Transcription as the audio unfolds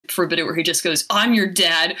for a bit where he just goes, "I'm your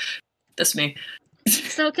dad." That's me.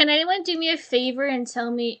 So can anyone do me a favor and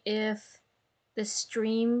tell me if the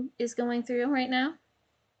stream is going through right now?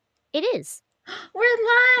 It is.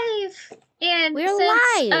 We're live! And We're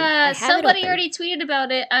since live! somebody already tweeted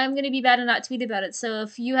about it, I'm going to be bad and not tweet about it. So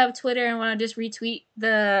if you have Twitter and want to just retweet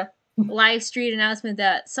the live stream announcement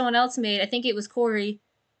that someone else made, I think it was Corey,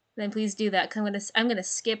 then please do that. Cause I'm gonna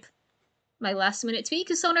skip my last minute tweet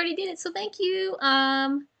because someone already did it. So thank you.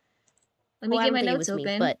 Let me get my notes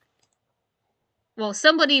open. But... Well,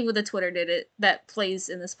 somebody with a Twitter did it that plays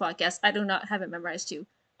in this podcast. I do not have it memorized too.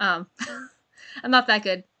 I'm not that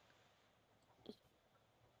good.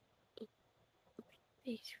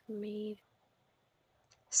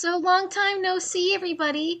 So long time no see,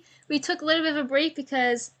 everybody. We took a little bit of a break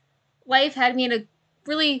because life had me in a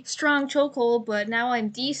really strong chokehold, but now I'm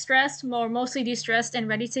de-stressed, or mostly de-stressed and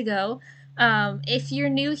ready to go. If you're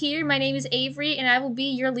new here, my name is Avery, and I will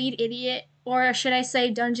be your lead idiot, or should I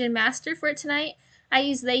say dungeon master for tonight. I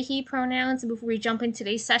use they, he pronouns, and before we jump into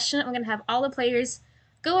today's session, I'm going to have all the players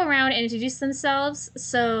go around and introduce themselves.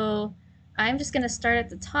 So I'm just going to start at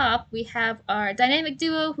the top. We have our dynamic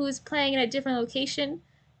duo who is playing in a different location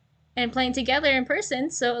and playing together in person.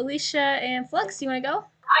 So Alicia and Flux, you want to go?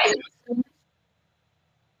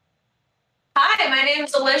 Hi, my name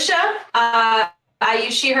is Alicia. I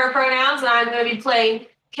use she, her pronouns, and I'm going to be playing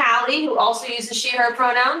Callie, who also uses she, her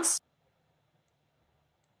pronouns.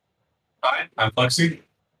 Hi, I'm Flexi.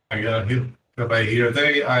 I go by he or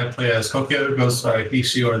they. I play as Kokyo, who goes by he,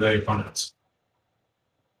 she, or they pronouns.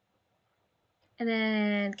 And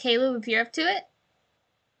then Caleb, if you're up to it.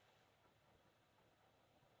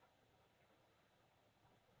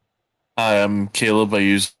 Hi, I'm Caleb. I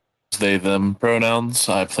use they, them pronouns.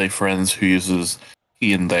 I play friends who uses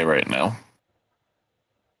he and they right now.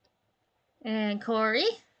 And Corey.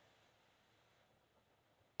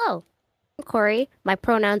 Oh, I'm Corey. My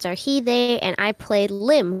pronouns are he, they, and I play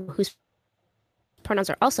Lim, whose pronouns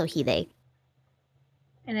are also he, they.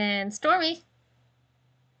 And then Stormy.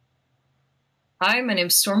 Hi, my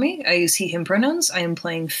name's Stormy. I use he, him pronouns. I am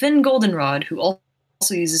playing Finn Goldenrod, who also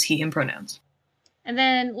uses he, him pronouns. And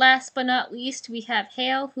then last but not least, we have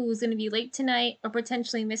Hale, who's going to be late tonight or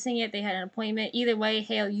potentially missing it. They had an appointment. Either way,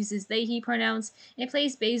 Hale uses they, he pronouns and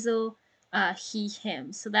plays Basil, he,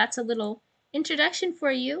 him. So that's a little introduction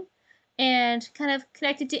for you. And kind of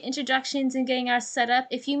connected to introductions and getting our set up.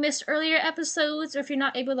 If you missed earlier episodes or if you're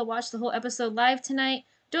not able to watch the whole episode live tonight,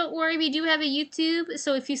 don't worry, we do have a YouTube.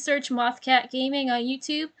 So if you search Mothcat Gaming on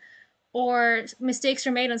YouTube or Mistakes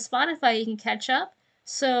Were Made on Spotify, you can catch up.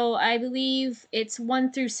 So I believe it's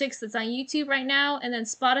 1 through 6 that's on YouTube right now, and then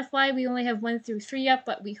Spotify we only have 1 through 3 up,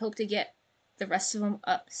 but we hope to get the rest of them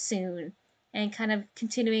up soon. And kind of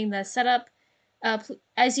continuing the setup,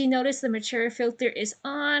 as you notice, the mature filter is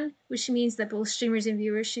on, which means that both streamers and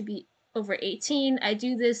viewers should be over 18. I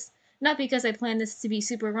do this not because I plan this to be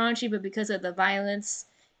super raunchy, but because of the violence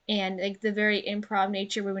and like the very improv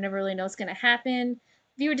nature where we never really know what's going to happen.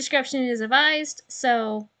 Viewer discretion is advised,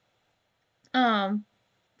 so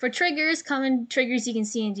for triggers, common triggers you can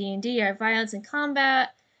see in D&D are violence and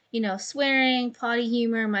combat, swearing, potty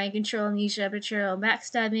humor, mind control, amnesia, betrayal,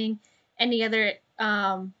 backstabbing. Any other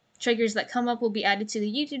triggers that come up will be added to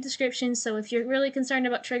the YouTube description. So if you're really concerned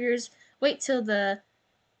about triggers, wait till the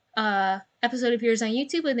episode appears on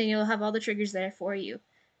YouTube and then you'll have all the triggers there for you.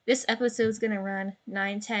 This episode is going to run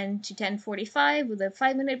 9:10 to 10:45 with a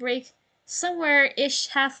 5-minute break, somewhere-ish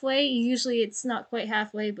halfway. Usually it's not quite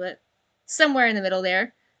halfway, but somewhere in the middle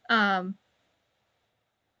there. Kind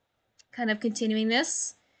of continuing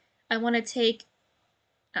this, I want to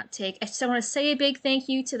I just want to say a big thank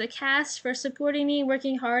you to the cast for supporting me,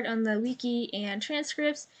 working hard on the wiki and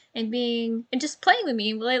transcripts, and just playing with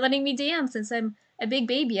me, letting me DM since I'm a big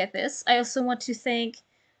baby at this. I also want to thank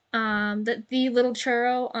the Little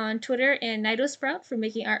Churro on Twitter and Nido Sprout for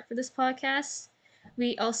making art for this podcast.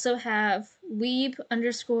 We also have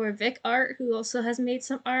Weeb_Vic Art, who also has made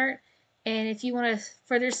some art. And if you want to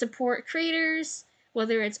further support creators,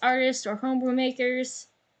 whether it's artists or homebrew makers,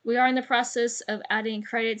 we are in the process of adding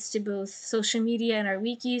credits to both social media and our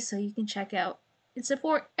wiki, so you can check out and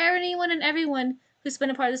support anyone and everyone who's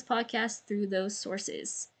been a part of this podcast through those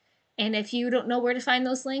sources. And if you don't know where to find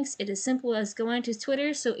those links, it is simple as going to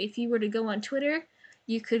Twitter. So if you were to go on Twitter,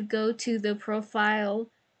 you could go to the profile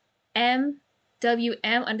MWM_pod,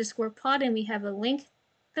 and we have a link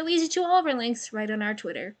that leads you to all of our links right on our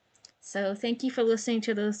Twitter. So thank you for listening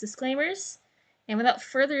to those disclaimers. And without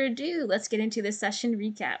further ado, let's get into the session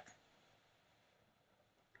recap.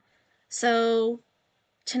 So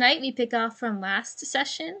tonight we pick off from last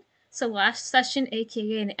session So last session,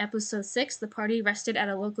 aka in episode 6, the party rested at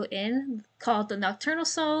a local inn called the Nocturnal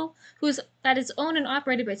Soul, that is owned and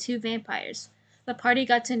operated by 2 vampires. The party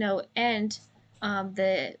got to know End,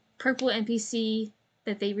 the purple NPC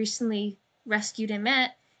that they recently rescued and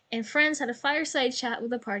met, and friends had a fireside chat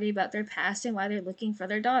with the party about their past and why they're looking for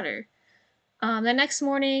their daughter. The next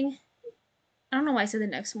morning, I don't know why I said the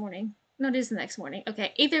next morning. No, it is the next morning.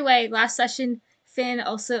 Okay, either way, last session, Finn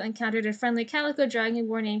also encountered a friendly calico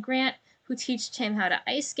dragonborn named Grant, who taught him how to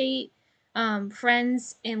ice skate.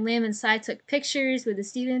 Friends and Lim and Sai took pictures with the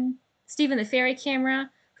Stephen the fairy camera,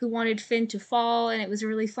 who wanted Finn to fall, and it was a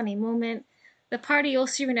really funny moment. The party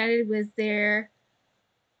also reunited with their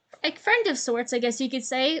friend of sorts, I guess you could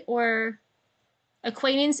say, or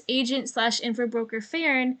acquaintance, agent / info broker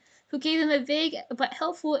Farron, who gave them a vague but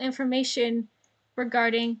helpful information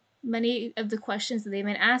regarding many of the questions that they've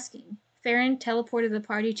been asking. Farron teleported the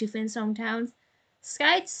party to Finn's hometown,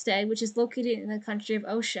 Skydstead, which is located in the country of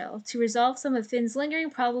Oshel, to resolve some of Finn's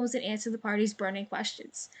lingering problems and answer the party's burning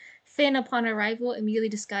questions. Finn, upon arrival, immediately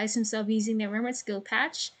disguised himself using the Remembrance skill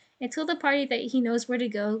patch and told the party that he knows where to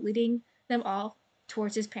go, leading them all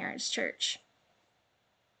towards his parents' church.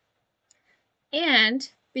 And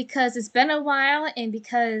because it's been a while and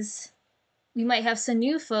because we might have some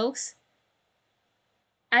new folks,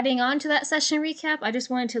 adding on to that session recap, I just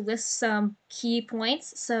wanted to list some key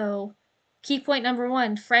points. So, key point number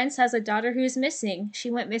 1, Friends has a daughter who is missing. She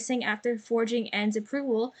went missing after forging End's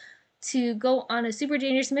approval to go on a super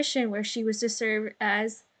dangerous mission where she was to serve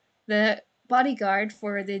as the bodyguard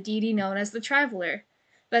for the deity known as the Traveler.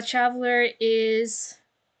 The Traveler it's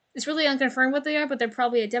really unconfirmed what they are, but they're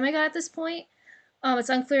probably a demigod at this point. It's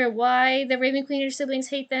unclear why the Raven Queen and her siblings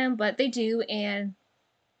hate them, but they do, and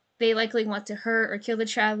they likely want to hurt or kill the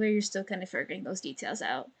Traveler. You're still kind of figuring those details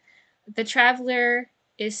out. The Traveler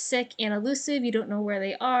is sick and elusive. You don't know where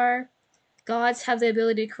they are. Gods have the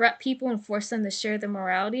ability to corrupt people and force them to share their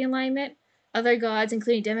morality alignment. Other gods,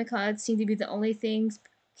 including demigods, seem to be the only things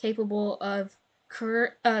capable of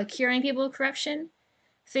curing people of corruption.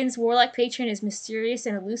 Finn's warlock patron is mysterious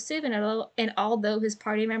and elusive, and although his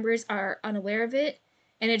party members are unaware of it,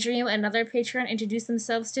 in a dream another patron introduced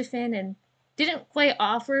themselves to Finn and didn't quite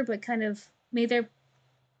offer, but kind of made their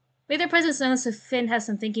presence known, so Finn has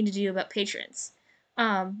some thinking to do about patrons.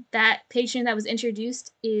 That patron that was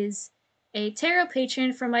introduced is a tarot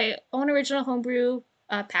patron from my own original homebrew,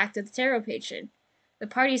 Pact of the Tarot Patron. The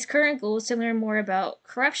party's current goal is to learn more about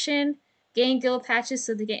corruption, gain guild patches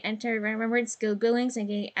so they can enter Remembrance guild billings and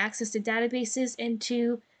gain access to databases, and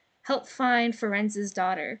to help find Ferenza's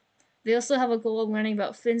daughter. They also have a goal of learning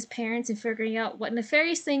about Finn's parents and figuring out what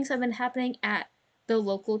nefarious things have been happening at the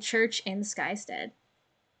local church in Skydstead.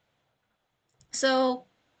 So,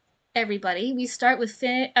 everybody, we start with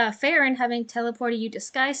Farron having teleported you to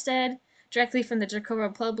Skydstead directly from the Draco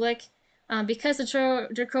Republic. Because the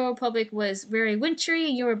Draco Republic was very wintry,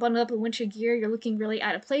 you were bundled up in winter gear, you're looking really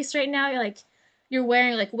out of place right now. You're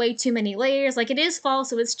wearing way too many layers. It is fall,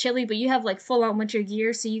 so it's chilly, but you have full-on winter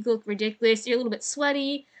gear, so you look ridiculous. You're a little bit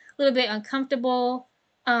sweaty, a little bit uncomfortable.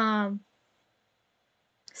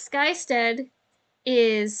 Skydstead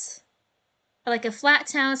is a flat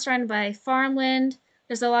town surrounded by farmland.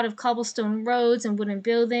 There's a lot of cobblestone roads and wooden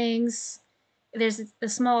buildings. There's a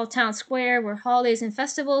small town square where holidays and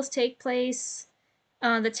festivals take place.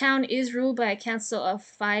 The town is ruled by a council of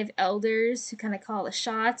 5 elders who kind of call the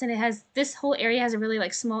shots, and this whole area has a really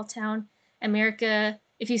small town America,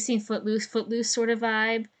 if you've seen Footloose sort of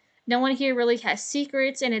vibe. No one here really has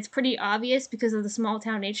secrets, and it's pretty obvious because of the small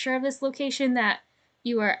town nature of this location that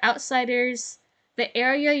you are outsiders. The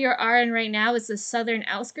area you are in right now is the southern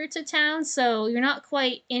outskirts of town, so you're not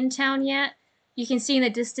quite in town yet. You can see in the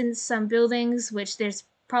distance some buildings, which there's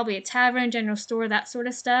probably a tavern, general store, that sort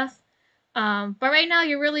of stuff. But right now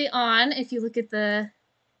you're really on, if you look at let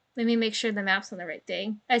me make sure the map's on the right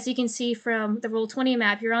thing. As you can see from the Roll20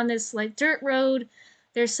 map, you're on this dirt road.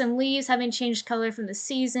 There's some leaves having changed color from the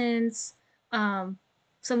seasons. Some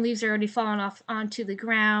leaves are already fallen off onto the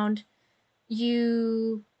ground.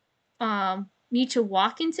 You need to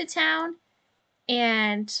walk into town,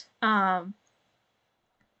 and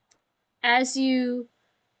as you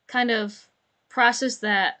kind of process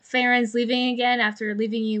that Farron's leaving again after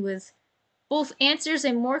leaving you with both answers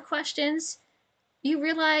and more questions, you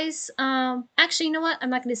realize, actually, you know what?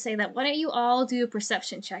 I'm not going to say that. Why don't you all do a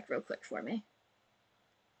perception check real quick for me?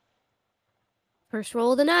 First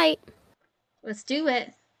roll of the night. Let's do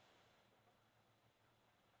it.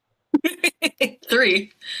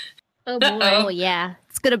 3. Oh boy. Oh yeah,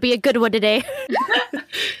 it's gonna be a good one today.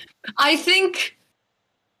 I think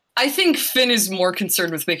Finn is more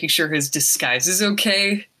concerned with making sure his disguise is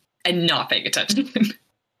okay and not paying attention.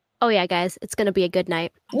 Oh yeah, guys, it's gonna be a good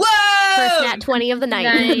night. Whoa! First nat 20 of the night.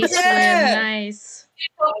 Nice, Yeah! Lim, nice.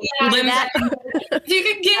 Either that, You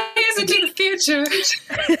can gaze into the future.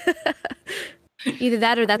 either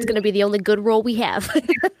that, or that's gonna be the only good roll we have.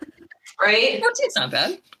 Right? 14's not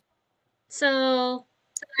bad. So,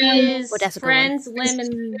 is that's a good friends, Lim,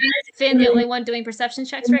 and Finn the only one doing perception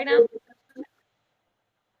checks right now?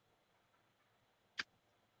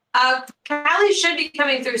 Callie should be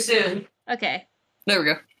coming through soon. Okay, There we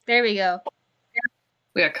go. there we go.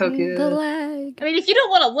 We got the Kokia. lag. I mean, if you don't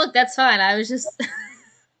want to look, that's fine. I was just...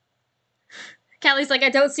 Callie's like, I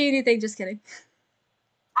don't see anything. Just kidding.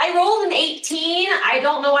 I rolled an 18. I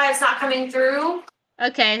don't know why it's not coming through.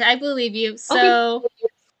 Okay, I believe you. So,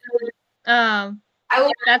 I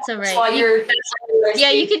will. that's all right. While you're. Yeah,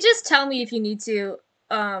 you could just tell me if you need to.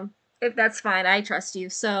 If that's fine, I trust you.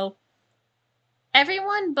 So,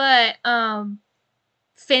 everyone but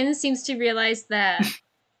Finn seems to realize that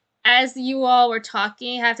as you all were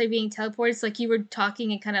talking after being teleported, it's like you were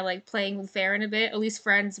talking and kind of like playing with Farron a bit. At least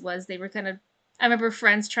Friends was. They were kind of. I remember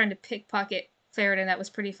Friends trying to pickpocket Farron, and that was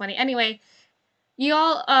pretty funny. Anyway, you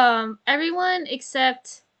all, everyone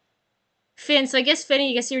except Finn. So I guess Finn,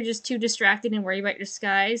 I guess you were just too distracted and worried about your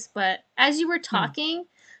skies. But as you were talking,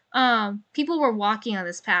 people were walking on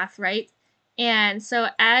this path, right? And so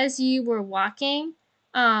as you were walking,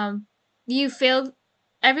 you failed.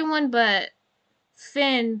 Everyone but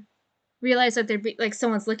Finn realized that like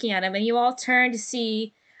someone's looking at him, and you all turn to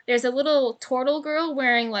see there's a little turtle girl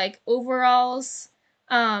wearing like overalls.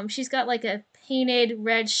 She's got like a painted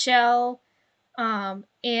red shell.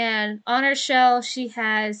 And on her shell, she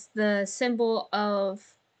has the symbol of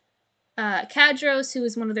Kadros, who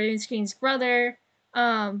is one of the Screen's brother.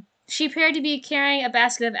 She appeared to be carrying a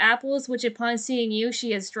basket of apples, which upon seeing you,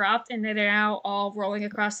 she has dropped, and they're now all rolling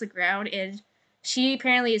across the ground. And she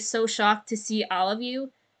apparently is so shocked to see all of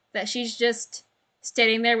you that she's just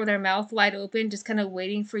standing there with her mouth wide open, just kind of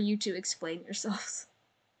waiting for you to explain yourselves.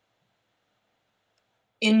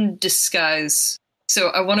 In disguise. So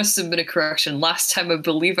I want to submit a correction. Last time, I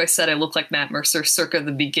believe I said I look like Matt Mercer circa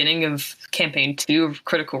the beginning of campaign 2 of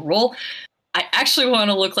Critical Role. I actually want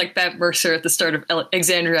to look like Matt Mercer at the start of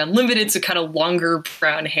Alexandria Unlimited, so kind of longer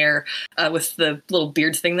brown hair with the little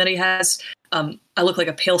beard thing that he has. I look like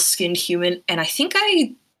a pale-skinned human, and I think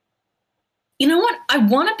you know what? I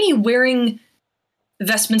want to be wearing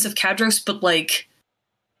vestments of Kadros, but like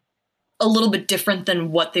a little bit different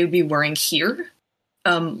than what they would be wearing here.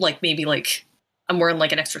 Like maybe like I'm wearing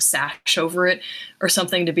like an extra sash over it or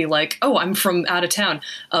something to be like, oh, I'm from out of town.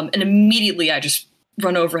 And immediately I just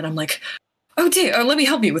run over and I'm like, oh, dear, let me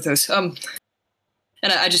help you with those. And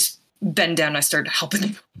I just bend down and I start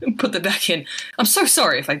helping put them back in. I'm so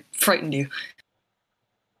sorry if I frightened you.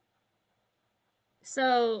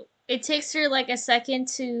 So it takes her like a second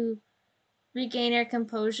to regain her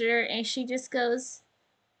composure, and she just goes,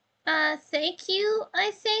 thank you,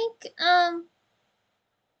 I think.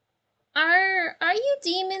 Are you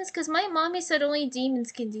demons? Because my mommy said only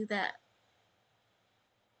demons can do that.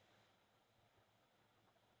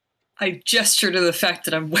 I gesture to the fact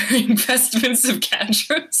that I'm wearing vestments of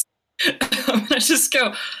Kadros. I just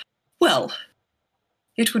go, well,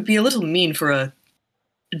 it would be a little mean for a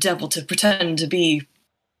devil to pretend to be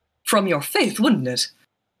from your faith, wouldn't it?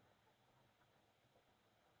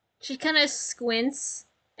 She kind of squints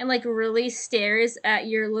and like really stares at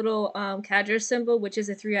your little Kadros symbol, which is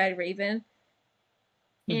a 3-eyed raven.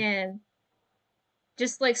 And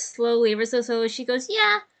just like slowly, ever so slowly, she goes,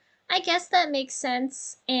 yeah, I guess that makes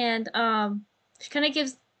sense. And she kind of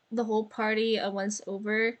gives the whole party a once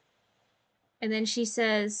over. And then she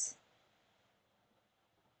says,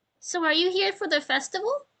 so are you here for the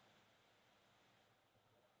festival?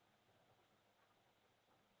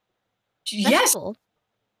 Yes. Festival?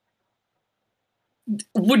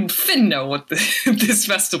 Would Finn know what this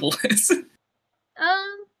festival is?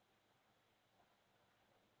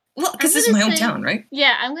 Well, because this is my hometown, right?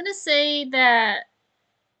 Yeah, I'm gonna say that.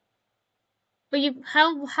 But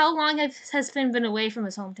how long has Finn been away from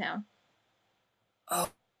his hometown?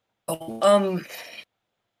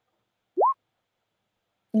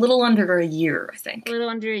 Little under a year, I think. A little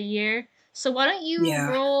under a year. So why don't you Yeah.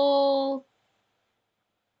 roll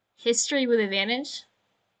history with advantage?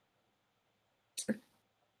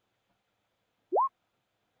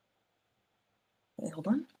 Wait, hold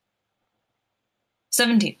on.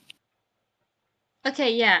 17.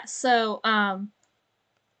 Okay, yeah. So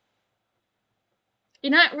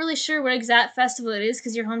you're not really sure what exact festival it is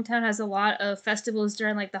because your hometown has a lot of festivals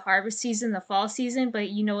during like the harvest season, the fall season, but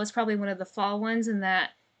you know it's probably one of the fall ones, and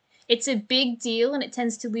that it's a big deal and it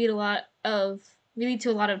tends to lead a lot of we lead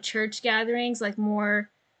to a lot of church gatherings, like more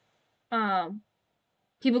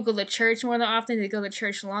people go to church more than often. They go to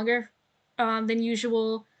church longer than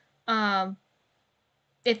usual.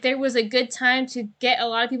 If there was a good time to get a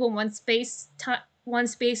lot of people in one space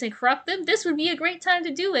and corrupt them, this would be a great time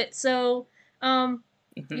to do it. So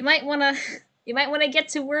you might want to get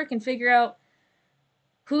to work and figure out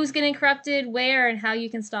who's getting corrupted, where, and how you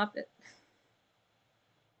can stop it.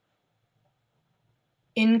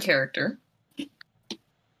 In character,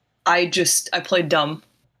 I played dumb,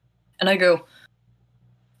 and I go,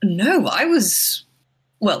 no,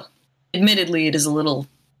 well, admittedly, it is a little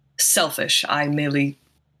selfish. I merely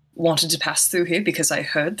wanted to pass through here because I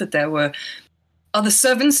heard that there were other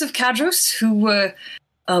servants of Kadros who were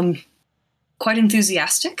quite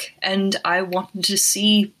enthusiastic, and I wanted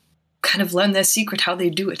to learn their secret, how they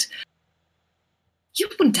do it. You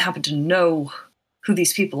wouldn't happen to know who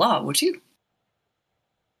these people are, would you?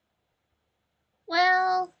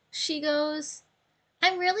 Well, she goes,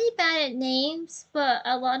 I'm really bad at names, but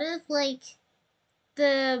a lot of,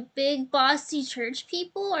 the big bossy church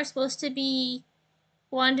people are supposed to be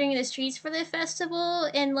wandering the streets for the festival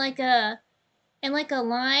in a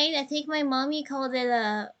line. I think my mommy called it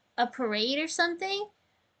a parade or something.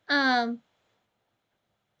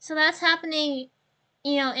 So that's happening,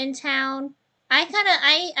 in town. I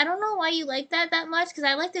don't know why you like that much, because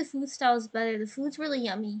I like the food styles better. The food's really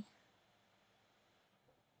yummy.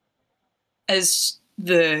 As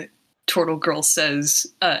the turtle girl says,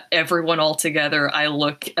 everyone all together, I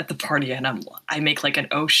look at the party and I make an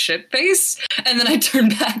oh shit face, and then I turn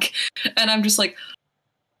back and I'm just like,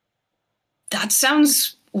 that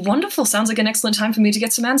sounds wonderful. Sounds like an excellent time for me to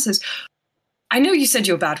get some answers. I know you said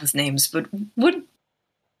you're bad with names, but would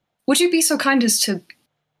you be so kind as to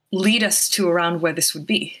lead us to around where this would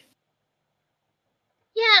be?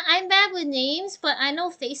 Yeah, I'm bad with names, but I know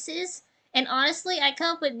faces, and honestly, I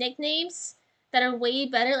come up with nicknames that are way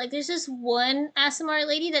better. There's just one ASMR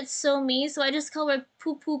lady that's so mean, so I just call her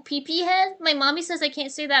Poo Poo Pee Pee Head. My mommy says I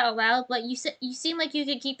can't say that out loud, but you seem like you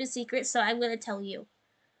could keep a secret, so I'm gonna tell you.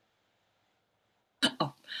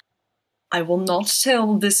 Oh, I will not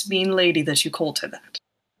tell this mean lady that you called her that.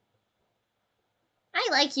 I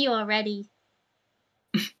like you already.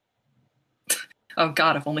 Oh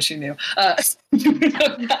God, if only she knew.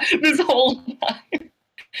 This whole time.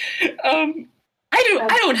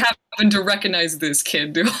 I don't happen to recognize this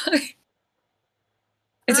kid, do I?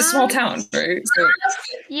 It's a small town, right? So.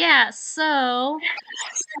 Yeah, so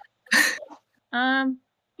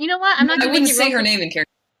you know what? I'm not gonna I wouldn't say her name in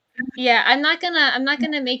character. Yeah, I'm not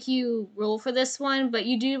gonna make you roll for this one, but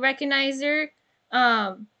you do recognize her.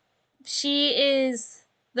 She is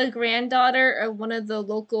the granddaughter of one of the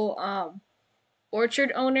local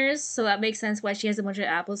orchard owners, so that makes sense why she has a bunch of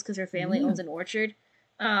apples, because her family owns an orchard.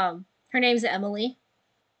 Her name's Emily.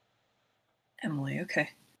 Emily, okay.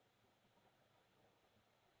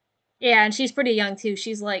 Yeah, and she's pretty young too.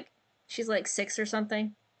 She's like 6 or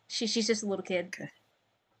something. She's just a little kid. Okay.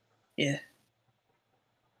 Yeah.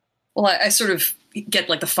 Well, I sort of get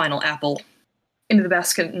the final apple into the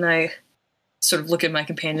basket, and I sort of look at my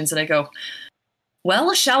companions and I go,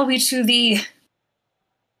 well, shall we to the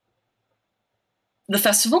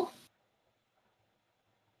festival?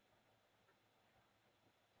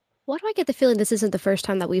 Why do I get the feeling this isn't the first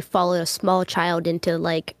time that we've followed a small child into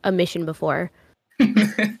a mission before?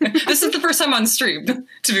 This is the first time on stream,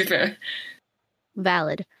 to be fair.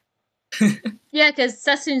 Valid. Yeah, because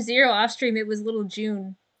Session 0 off stream, it was little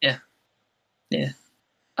June. Yeah.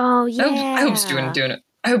 Oh yeah. I hope June's doing it.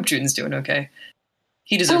 I hope June's doing okay.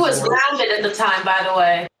 He deserves. Who was grounded at the time, by the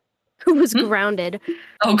way? Who was grounded?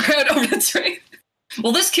 Oh, that's right.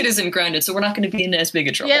 Well, this kid isn't grounded, so we're not going to be in as big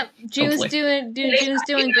a trouble. Yep, June's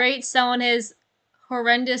doing great, selling his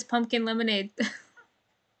horrendous pumpkin lemonade.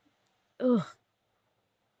 Ugh.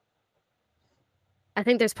 I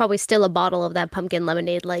think there's probably still a bottle of that pumpkin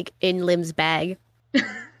lemonade in Lim's bag.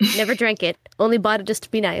 Never drank it. Only bought it just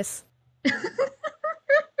to be nice.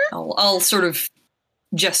 I'll sort of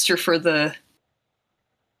gesture for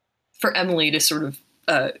Emily to sort of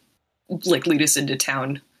lead us into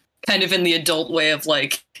town, kind of in the adult way of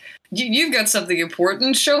you've got something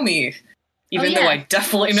important, show me. Even though I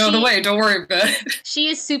definitely know the way, don't worry about it. She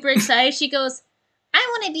is super excited. She goes, I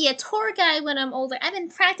want to be a tour guide when I'm older. I've been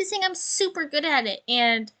practicing. I'm super good at it.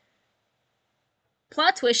 And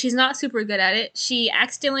plot twist, she's not super good at it. She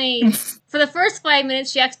accidentally, for the first 5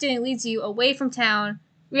 minutes, she accidentally leads you away from town,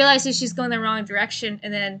 realizes she's going the wrong direction,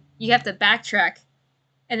 and then you have to backtrack.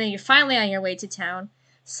 And then you're finally on your way to town.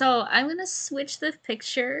 So I'm going to switch the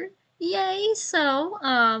picture. Yay. So,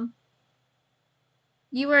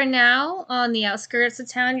 You are now on the outskirts of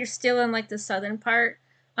town. You're still in like the southern part.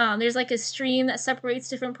 There's like a stream that separates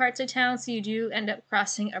different parts of town, so you do end up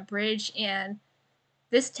crossing a bridge. And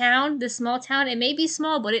this town, this small town, it may be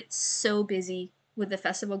small, but it's so busy with the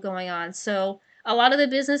festival going on. So a lot of the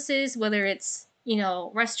businesses, whether it's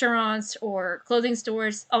restaurants or clothing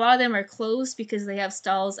stores, a lot of them are closed because they have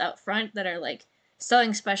stalls out front that are like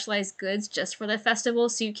selling specialized goods just for the festival.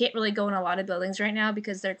 So you can't really go in a lot of buildings right now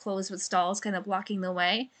because they're closed with stalls kind of blocking the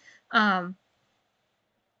way. And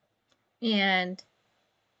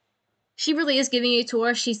she really is giving you a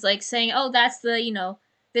tour. She's like saying, "Oh, that's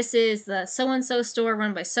this is the so-and-so store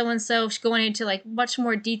run by so-and-so." She's going into like much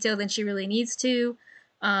more detail than she really needs to.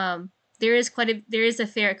 There is a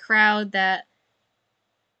fair crowd that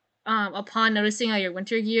upon noticing all your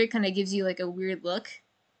winter gear kind of gives you like a weird look,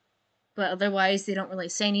 but otherwise they don't really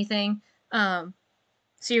say anything. So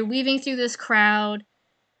you're weaving through this crowd,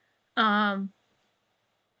 and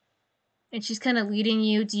she's kind of leading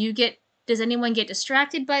you. Does anyone get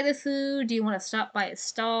distracted by the food? Do you want to stop by a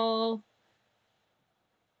stall?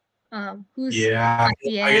 I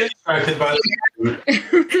get distracted by the food.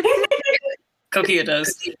 Kokia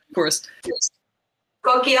does, of course.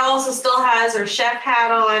 Kokia also still has her chef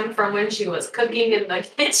hat on from when she was cooking in the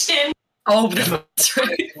kitchen. Oh, that's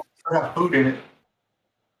right. I got food in it.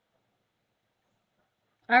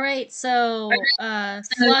 All right, so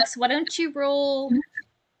Flux, why don't you roll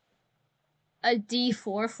a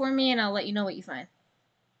D4 for me, and I'll let you know what you find.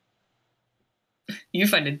 You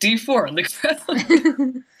find a D4 on the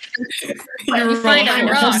ground. You find a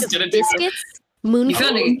rock. Biscuits? Moon.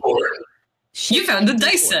 You found the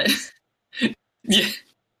dice set. Yeah.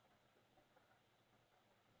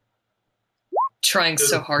 Trying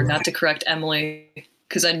so hard not to correct Emily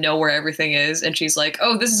because I know where everything is, and she's like,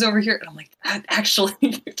 "Oh, this is over here," and I'm like, "Actually,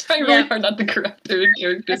 trying really hard not to correct her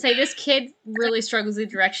character." I say this kid really struggles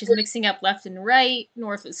with directions, mixing up left and right,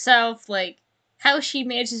 north and south. Like how she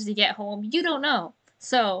manages to get home, you don't know.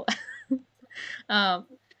 So,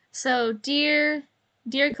 dear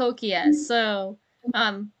Kokia, so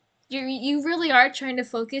you really are trying to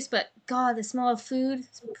focus, but God, the smell of food,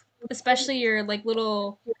 especially your like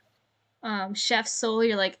little chef's soul,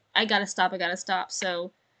 you're like, I gotta stop.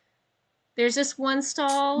 So there's this one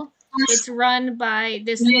stall. It's run by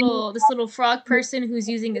this little frog person who's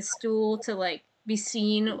using a stool to like be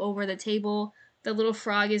seen over the table. The little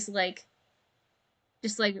frog is like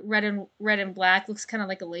just like red and black, looks kind of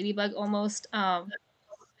like a ladybug almost.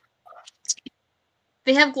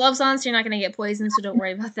 They have gloves on, so you're not gonna get poisoned, so don't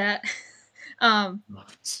worry about that.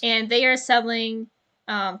 And they are selling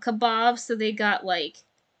kebabs, so they got like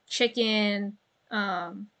chicken,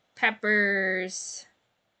 peppers,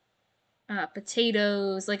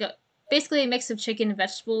 potatoes, like basically a mix of chicken and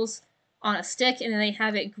vegetables on a stick, and then they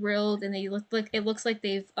have it grilled, and it looks like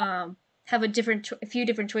they've have a few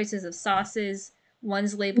different choices of sauces.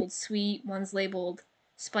 One's labeled sweet, one's labeled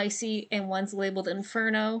spicy, and one's labeled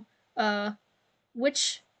Inferno.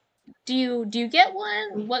 Which do you get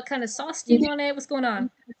one? What kind of sauce do you want it? What's going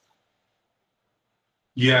on?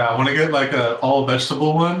 Yeah, I want to get like a all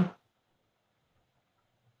vegetable one,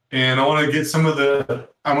 and I want to get some of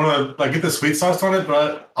I want to like get the sweet sauce on it,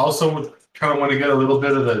 but I also kind of want to get a little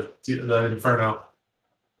bit of the Inferno.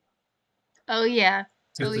 Oh yeah,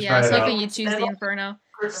 So can you choose the Inferno?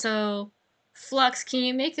 So, Flux, can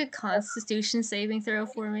you make a Constitution saving throw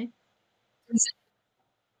for me?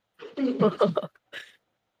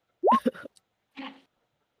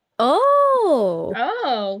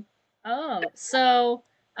 Oh. So,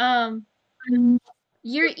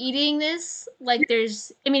 you're eating this like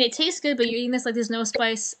it tastes good, but you're eating this like there's no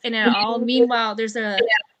spice in it at all. Meanwhile, there's a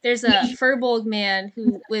furbolg man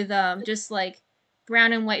who with just like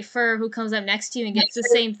brown and white fur who comes up next to you and gets the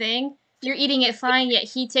same thing. You're eating it fine, yet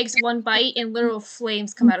he takes one bite and literal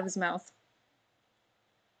flames come out of his mouth.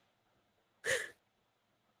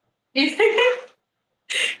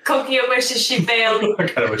 Kokia wishes she failed. I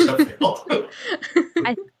kind of wish I failed.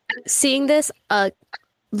 Seeing this,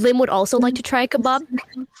 Lim would also like to try a kebab.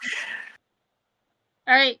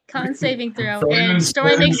 Alright, con saving throw. And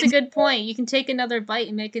Story makes a good point. You can take another bite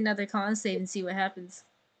and make another con save and see what happens.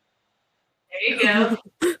 There you go.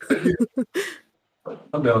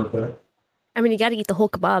 I'm down with that. I mean, you gotta eat the whole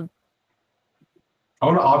kebab. I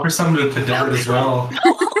want to offer some to Dad as well.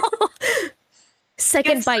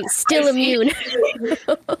 Second bite, still immune.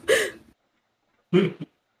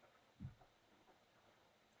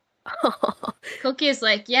 Kokia's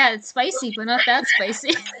like, yeah, it's spicy, but not that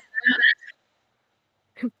spicy.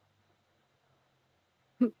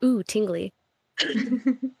 Ooh, tingly.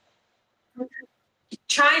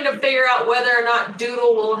 Trying to figure out whether or not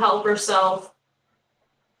Doodle will help herself.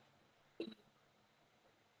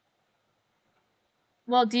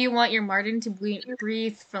 Well, do you want your Martin to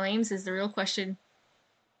breathe flames? Is the real question.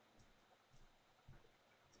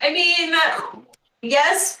 I mean,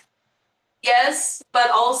 yes,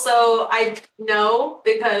 but also I no,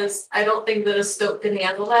 because I don't think that a stoat can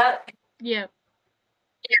handle that. Yeah.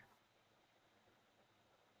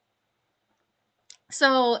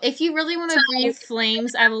 So, if you really want to breathe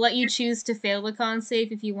flames, I will let you choose to fail the con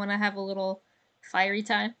save if you want to have a little fiery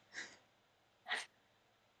time.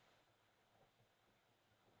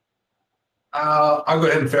 I'll go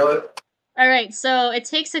ahead and fail it. All right, so it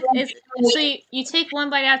takes so you take one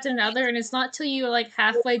bite after another, and it's not till you like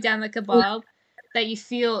halfway down the kebab that you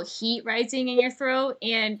feel heat rising in your throat,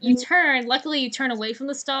 and you turn. Luckily, you turn away from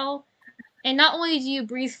the stall, and not only do you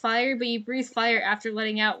breathe fire, but you breathe fire after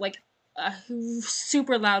letting out like a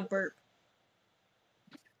super loud burp.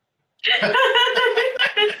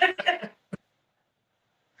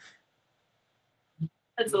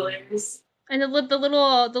 That's hilarious. And the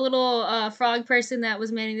little frog person that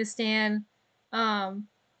was manning the stand, their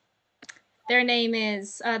name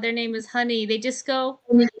is Honey. They just go,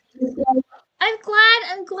 I'm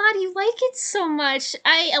glad you like it so much.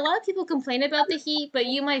 A lot of people complain about the heat, but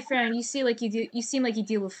you, my friend, you seem like you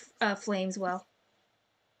deal with flames well.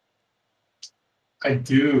 I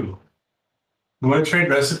do. You want to trade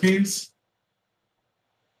recipes?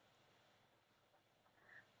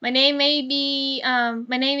 My name may be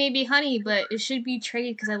Honey, but it should be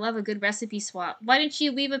trade because I love a good recipe swap. Why don't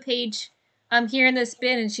you leave a page here in this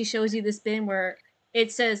bin, and she shows you this bin where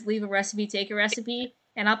it says leave a recipe, take a recipe,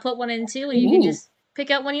 and I'll put one in too, and you can just pick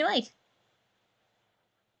out one you like.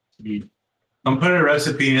 I'm putting a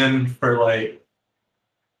recipe in for like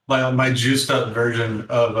my juiced up version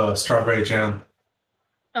of strawberry jam.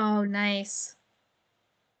 Oh, nice.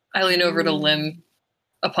 I lean over to Lim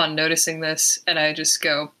upon noticing this, and I just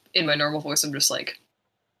go, in my normal voice, I'm just like,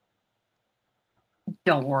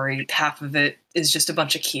 don't worry, half of it is just a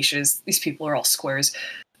bunch of quiches. These people are all squares.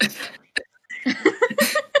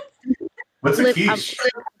 What's a quiche?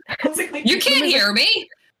 You can't hear me!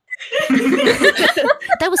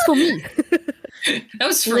 That was for me. That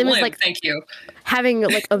was for Lim Lim, is, like, thank you. Having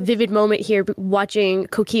like a vivid moment here watching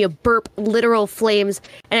Kokia burp literal flames,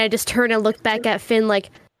 and I just turn and look back at Finn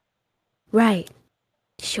like, right,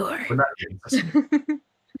 sure. We're not getting this.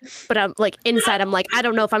 But I'm like inside, I'm like, I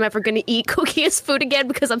don't know if I'm ever gonna eat Kokia's food again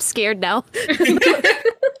because I'm scared now.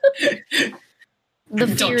 The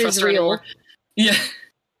fear is her real. anymore. Yeah.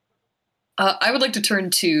 I would like to turn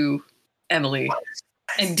to Emily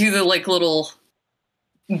and do the like little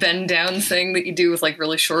bend down thing that you do with like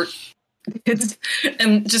really short kids,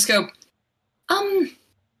 and just go, I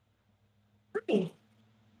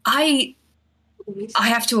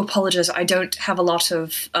have to apologize. I don't have a lot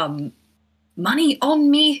of money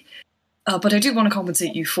on me, but I do want to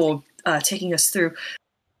compensate you for taking us through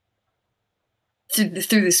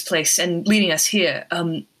this place and leading us here.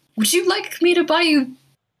 Would you like me to buy you?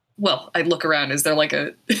 Well, I look around. Is there like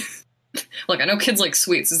a like, I know kids like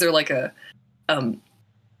sweets. Is there like a I'm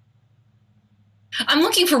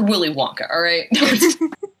looking for Willy Wonka. All right.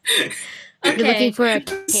 You're looking for a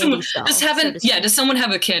candy Someone, stall. does someone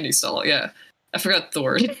have a candy stall? Yeah, I forgot the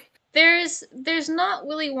word. There's not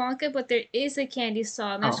Willy Wonka, but there is a candy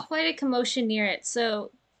stall, and there's quite a commotion near it.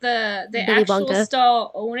 So the Willy actual Wonka.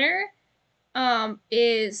 stall owner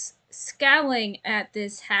is scowling at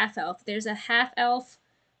this half elf. There's a half elf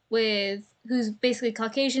who's basically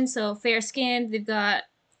Caucasian, so fair skinned. They've got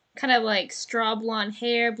kind of like straw blonde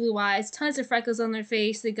hair, blue eyes, tons of freckles on their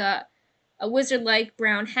face. They got a wizard-like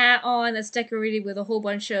brown hat on that's decorated with a whole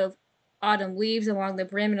bunch of autumn leaves along the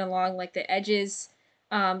brim and along like the edges.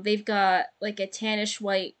 They've got like a tannish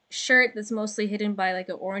white shirt that's mostly hidden by like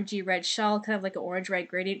an orangey red shawl, kind of like an orange red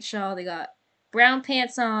gradient shawl. They got brown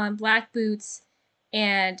pants on, black boots,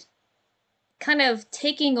 and kind of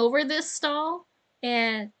taking over this stall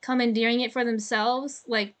and commandeering it for themselves.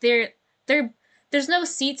 Like there's no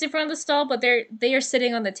seats in front of the stall, but they are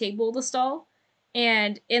sitting on the table of the stall,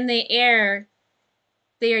 and in the air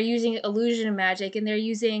they are using illusion magic, and they're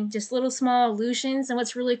using just little small illusions. And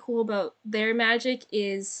what's really cool about their magic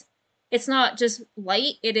is it's not just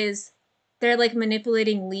light, they're like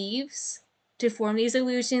manipulating leaves to form these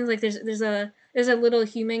illusions. Like there's a little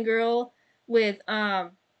human girl with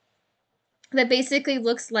that basically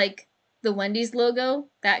looks like the Wendy's logo.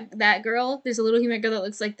 That girl, there's a little human girl that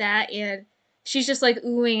looks like that, and she's just like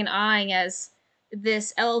oohing and eyeing as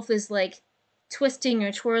this elf is like twisting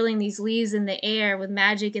or twirling these leaves in the air with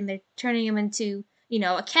magic, and they're turning him into,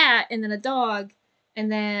 a cat, and then a dog,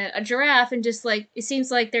 and then a giraffe, and just like it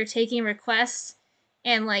seems like they're taking requests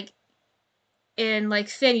and like And like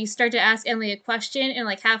Finn, you start to ask Emily a question, and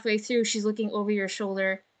like halfway through, she's looking over your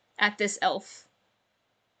shoulder at this elf.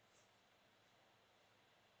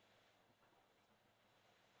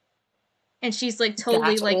 And she's like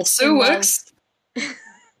totally That like also in love. works.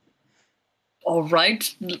 All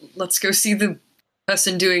right, let's go see the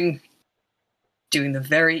person doing the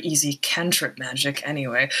very easy cantrip magic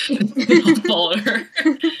anyway. I'll follow her.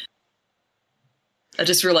 I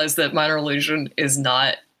just realized that minor illusion is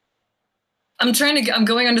not. I'm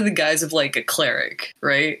going under the guise of like a cleric,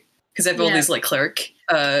 right? Because I have all Yeah. these like cleric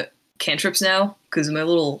cantrips now because of my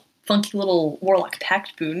little funky little warlock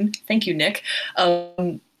pact boon. Thank you, Nick.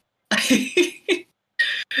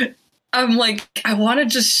 I'm like, I want to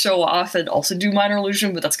just show off and also do minor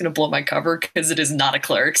illusion, but that's going to blow my cover because it is not a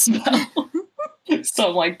cleric spell. So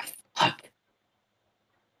I'm like, fuck.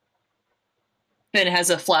 Finn has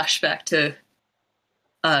a flashback to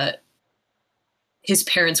his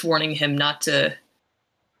parents warning him not to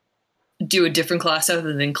do a different class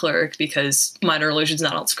other than cleric because minor illusion's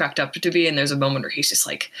not all it's cracked up to be, and there's a moment where he's just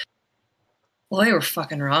like, well, they were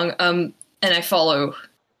fucking wrong. And I follow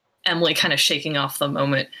Emily kind of shaking off the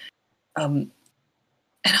moment. And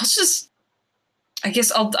I'll just, I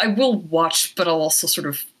guess I will watch, but I'll also sort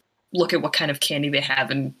of look at what kind of candy they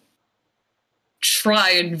have and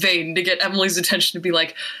try in vain to get Emily's attention to be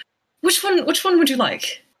like, which one would you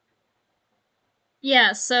like?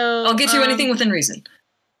 Yeah, so I'll get you anything within reason.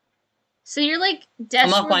 So you're like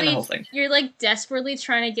I'm not buying the whole desperately, thing. you're like desperately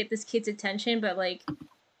trying to get this kid's attention, but like,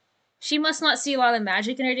 she must not see a lot of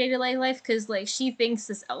magic in her day-to-day life because like she thinks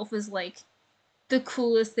this elf is like the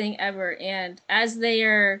coolest thing ever. And as they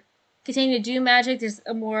are continuing to do magic, there's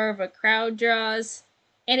more of a crowd draws,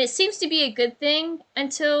 and it seems to be a good thing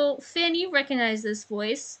until Finn, you recognize this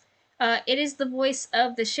voice. It is the voice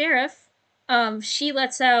of the sheriff. She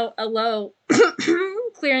lets out a low,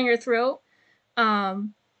 clearing her throat.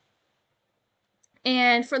 And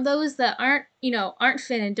for those that aren't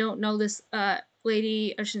Finn and don't know this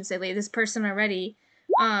lady, I shouldn't say lady, this person already,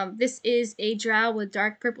 this is a drow with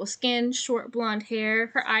dark purple skin, short blonde hair.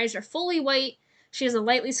 Her eyes are fully white. She has a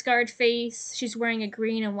lightly scarred face. She's wearing a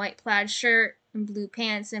green and white plaid shirt and blue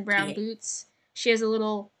pants and brown boots. She has a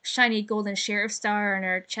little shiny golden sheriff star in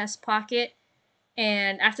her chest pocket.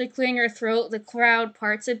 And after clearing her throat, the crowd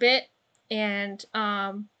parts a bit, and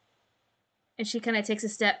she kind of takes a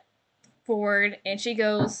step forward, and she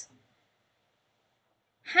goes,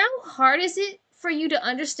 "How hard is it for you to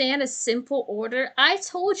understand a simple order? I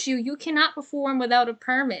told you you cannot perform without a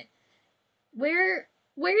permit. Where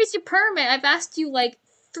is your permit? I've asked you like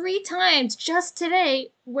 3 times just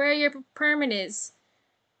today where your permit is."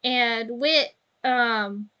 And Wit,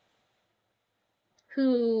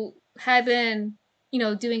 who had been,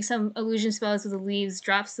 doing some illusion spells with the leaves,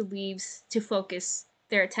 drops the leaves to focus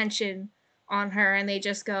their attention on her, and they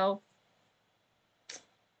just go,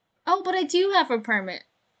 "Oh, but I do have a permit."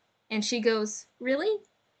 And she goes, "Really?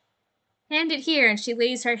 Hand it here." And she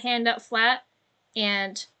lays her hand up flat,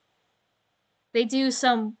 and they do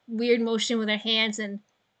some weird motion with their hands and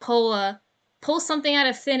pull something out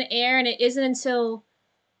of thin air, and it isn't until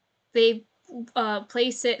they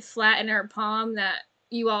place it flat in her palm that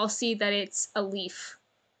you all see that it's a leaf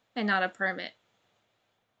and not a permit.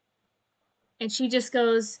 And she just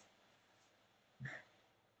goes,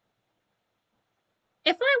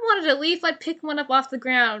 "If I wanted a leaf, I'd pick one up off the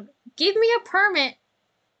ground. Give me a permit,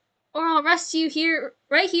 or I'll arrest you here,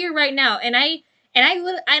 right now." And I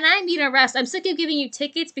mean arrest. I'm sick of giving you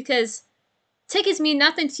tickets because tickets mean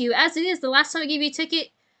nothing to you. As it is, the last time I gave you a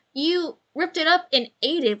ticket, you ripped it up and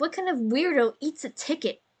ate it. What kind of weirdo eats a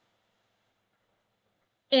ticket?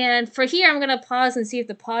 And for here, I'm gonna pause and see if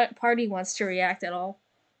the party wants to react at all.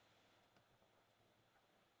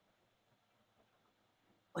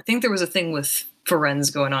 I think there was a thing with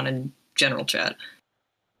Ferenz going on in general chat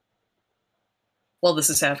while this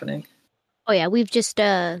is happening. Oh yeah, we've just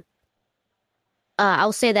I'll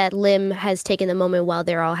say that Lim has taken the moment while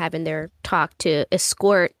they're all having their talk to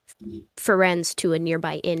escort Ferenz to a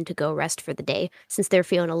nearby inn to go rest for the day, since they're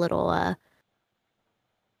feeling a little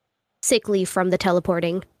sickly from the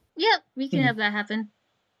teleporting. Yep, we can have that happen.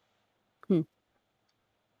 I'm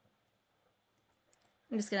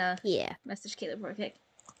just gonna message Caleb real quick.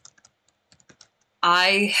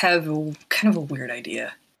 I have kind of a weird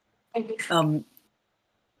idea.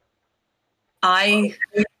 I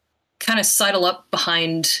kind of sidle up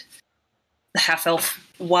behind the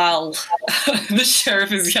half-elf while the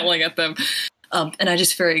sheriff is yelling at them. And I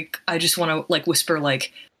just want to whisper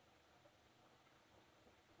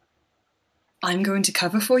 "I'm going to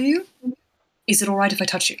cover for you. Is it all right if I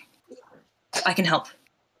touch you? I can help."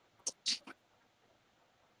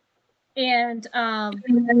 And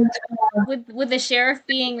with the sheriff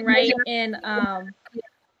being right in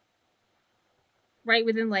right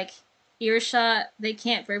within like earshot, they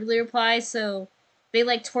can't verbally reply, so they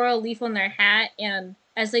like twirl a leaf on their hat, and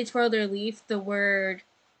as they twirl their leaf, the word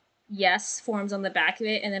yes forms on the back of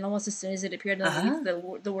it, and then almost as soon as it appeared on the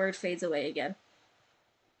leaf, the word fades away again.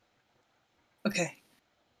 Okay.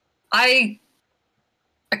 I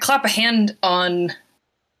clap a hand on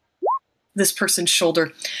this person's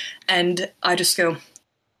shoulder, and I just go,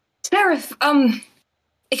 Sheriff,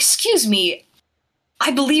 excuse me,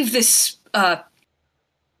 I believe this,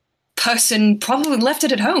 person probably left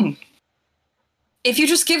it at home. If you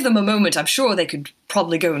just give them a moment, I'm sure they could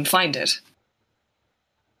probably go and find it.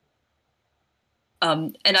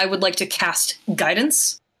 And I would like to cast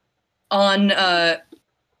guidance on, on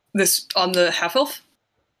the half-elf.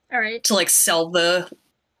 All right. To, like, sell the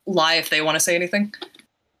lie if they want to say anything.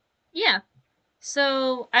 Yeah.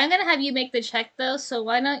 So I'm gonna have you make the check though. So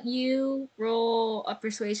why don't you roll a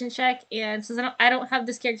persuasion check? And since I don't have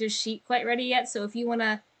this character's sheet quite ready yet, so if you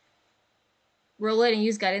wanna roll it and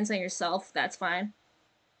use guidance on yourself, that's fine.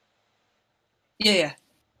 Yeah.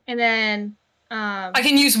 And then I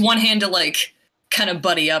can use one hand to like kind of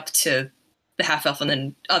buddy up to the half elf, and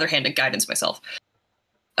then other hand to guidance myself.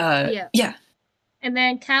 Yeah. And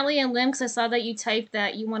then Callie and Lim, because I saw that you typed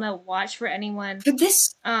that you want to watch for anyone. For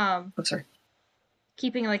this, sorry.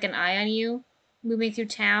 Keeping like an eye on you, moving through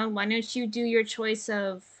town. Why don't you do your choice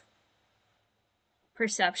of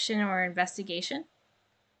perception or investigation?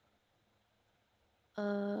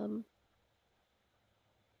 How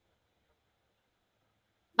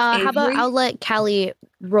about I'll let Callie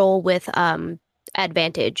roll with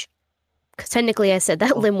advantage, because technically I said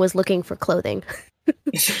that Lim was looking for clothing.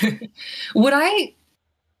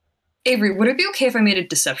 Avery, would it be okay if I made a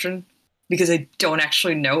deception? Because I don't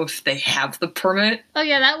actually know if they have the permit. Oh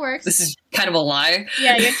yeah, that works. This is kind of a lie.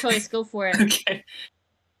 Yeah, your choice. Go for it. Okay.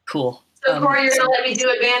 Cool. So Corey, you're gonna let me do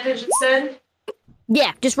advantage instead?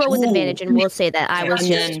 Yeah, just roll with advantage, and we'll say that I was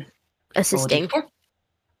just assisting.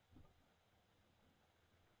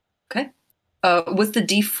 Okay. With the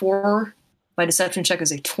D4, my deception check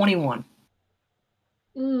is a 21.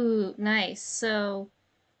 Ooh, nice. So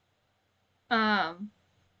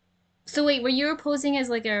wait, were you posing as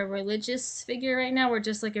like a religious figure right now, or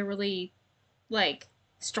just like a really like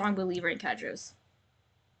strong believer in Kadros?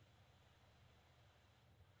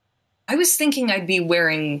 I was thinking I'd be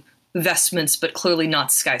wearing vestments, but clearly not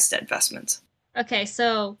Skystead vestments. Okay,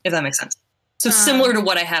 so if that makes sense. So similar to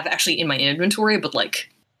what I have actually in my inventory, but like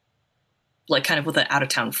kind of with an out of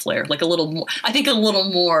town flair, like a little more. I think a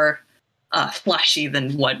little more flashy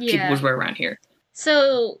than what people would wear around here.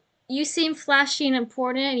 So you seem flashy and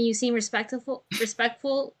important, and you seem respectable, if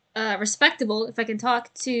I can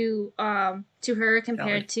talk to her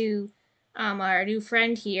compared to our new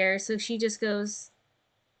friend here. So she just goes,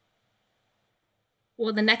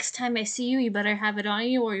 well, the next time I see you, you better have it on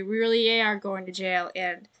you, or you really are going to jail.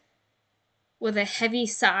 And with a heavy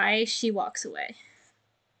sigh, she walks away.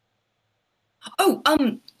 Oh,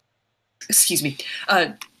 excuse me.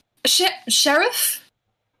 Sheriff?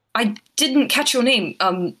 I didn't catch your name.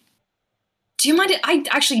 Do you mind? I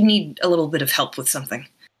actually need a little bit of help with something.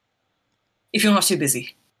 If you're not too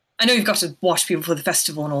busy. I know you've got to watch people for the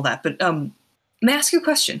festival and all that, but, may I ask you a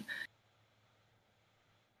question?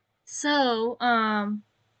 So,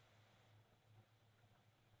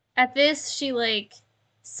 at this, she, like,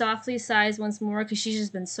 softly sighs once more, because she's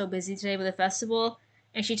just been so busy today with the festival,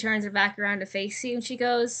 and she turns her back around to face you, and she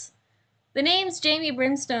goes, the name's Jamie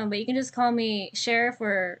Brimstone, but you can just call me Sheriff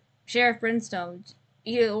or Sheriff Brimstone.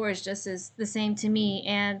 Either or is just as the same to me,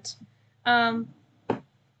 and,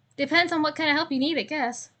 depends on what kind of help you need, I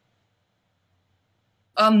guess.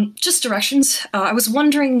 Just directions. I was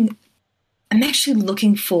wondering, I'm actually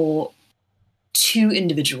looking for 2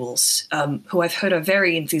 individuals, who I've heard are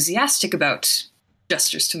very enthusiastic about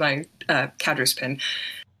gestures to my, Kadros pin.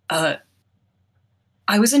 I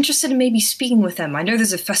was interested in maybe speaking with them. I know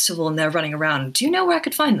there's a festival and they're running around. Do you know where I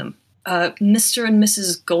could find them? Mr. and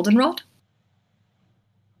Mrs. Goldenrod?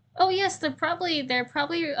 Oh yes, they're probably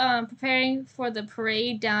preparing for the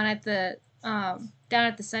parade down at the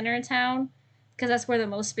center of town, because that's where the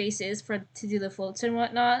most space is to do the floats and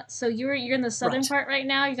whatnot. So you're in the southern part right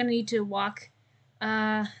now. You're gonna need to walk.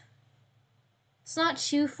 It's not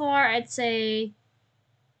too far. I'd say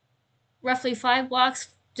roughly 5 blocks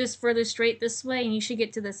just further straight this way, and you should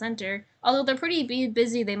get to the center. Although they're pretty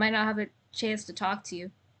busy, they might not have a chance to talk to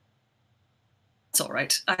you. It's all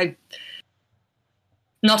right.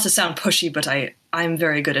 Not to sound pushy, but I'm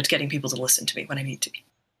very good at getting people to listen to me when I need to.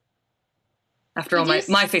 After all,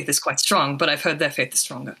 my faith is quite strong, but I've heard their faith is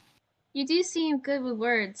stronger. You do seem good with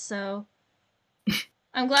words, so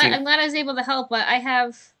I'm glad Cute. I'm glad I was able to help, but I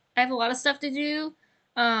have a lot of stuff to do.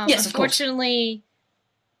 Yes, of course. Unfortunately,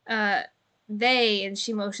 they, and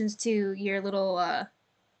she motions to your little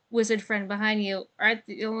wizard friend behind you, aren't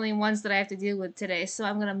the only ones that I have to deal with today, so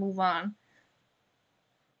I'm gonna move on.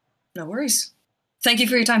 No worries. Thank you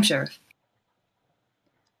for your time, Sheriff.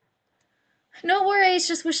 No worries,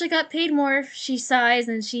 just wish I got paid more. She sighs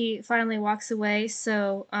and she finally walks away.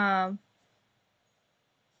 So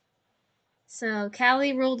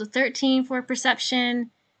Callie rolled a 13 for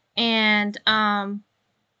perception, and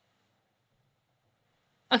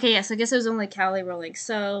okay, yes, I guess it was only Callie rolling.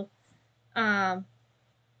 So I'm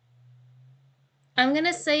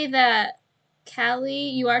gonna say that Callie,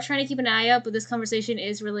 you are trying to keep an eye out, but this conversation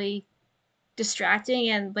is really distracting,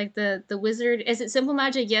 and like the wizard, is it simple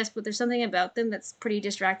magic? Yes, but there's something about them that's pretty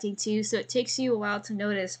distracting too, so it takes you a while to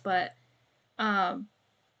notice. But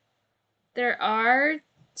there are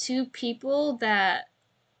two people that,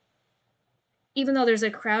 even though there's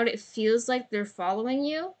a crowd, it feels like they're following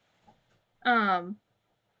you.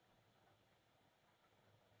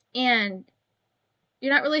 And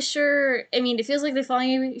you're not really sure. I mean, it feels like they're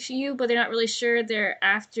following you, but they're not really sure they're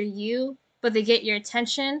after you, but they get your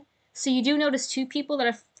attention. So you do notice two people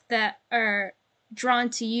that are drawn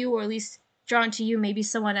to you, or at least drawn to you, maybe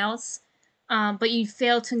someone else. But you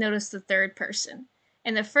fail to notice the third person.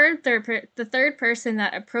 And the third person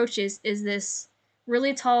that approaches is this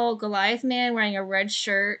really tall Goliath man wearing a red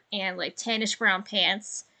shirt and like tannish brown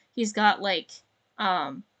pants. He's got like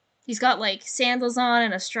sandals on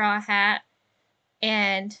and a straw hat.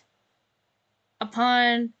 And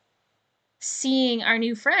upon seeing our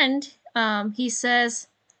new friend, he says,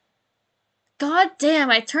 "God damn,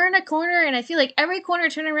 I turn a corner and I feel like every corner I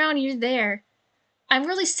turn around, you're there. I'm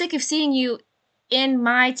really sick of seeing you in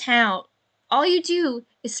my town. All you do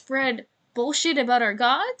is spread bullshit about our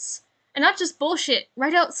gods. And not just bullshit,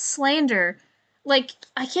 write out slander. Like,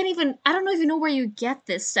 I don't even know where you get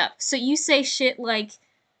this stuff. So you say shit like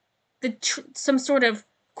some sort of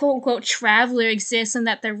quote-unquote traveler exists, and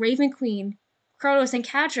that the Raven Queen, Kronos, and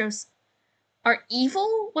Kadros are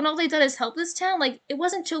evil when all they've done is help this town. Like, it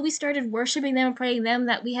wasn't until we started worshipping them and praying them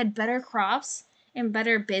that we had better crops and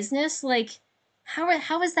better business. Like,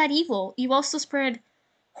 how is that evil? You also spread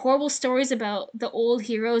horrible stories about the old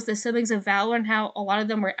heroes, the siblings of Valor, and how a lot of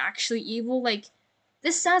them were actually evil. Like,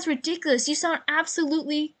 this sounds ridiculous. You sound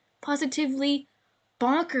absolutely, positively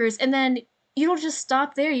bonkers. And then you don't just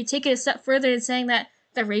stop there. You take it a step further in saying that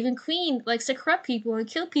the Raven Queen likes to corrupt people and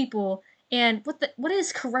kill people. And what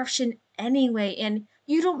is corruption anyway? And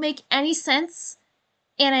you don't make any sense.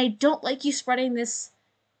 And I don't like you spreading this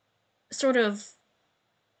sort of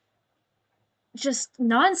just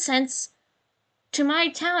nonsense to my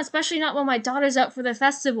town, especially not when my daughter's out for the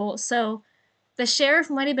festival. So the sheriff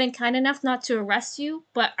might have been kind enough not to arrest you,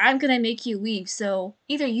 but I'm gonna make you leave. So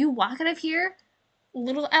either you walk out of here,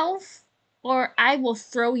 little elf, or I will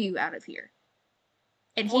throw you out of here.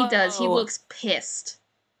 And he does. He Whoa. looks pissed.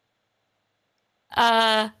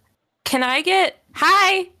 Can I get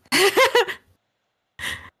hi?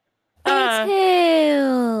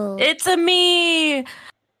 Hell. It's a me.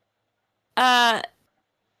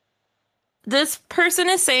 This person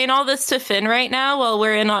is saying all this to Finn right now while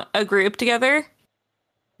we're in a group together.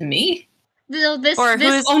 Me? This Or who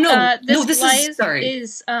is- Oh, no. No, this this is- Goliath sorry.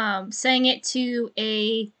 is saying it to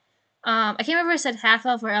a I can't remember if I said half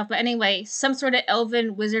elf or elf, but anyway, some sort of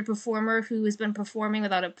elven wizard performer who has been performing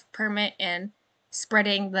without a permit and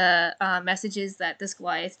spreading the messages that this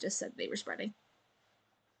Goliath just said they were spreading.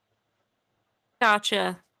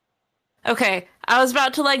 Gotcha. Okay, I was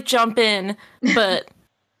about to like jump in, but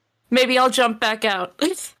maybe I'll jump back out.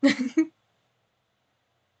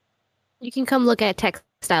 You can come look at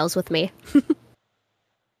textiles with me.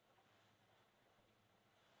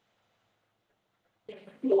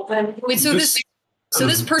 Wait, so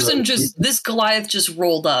this person this Goliath just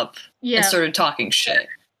rolled up Yeah. and started talking shit.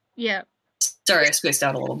 Yeah. Sorry, I spaced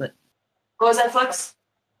out a little bit. What was that, Flex?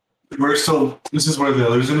 This is where the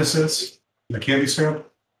illusionist is? The candy stamp?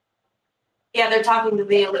 Yeah, they're talking to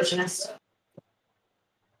the illusionist.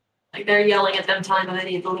 Like, they're yelling at them, telling them they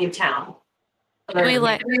need to leave town. Do we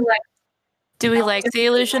like the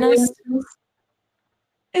illusionist?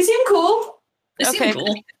 They seem cool. They Okay. seem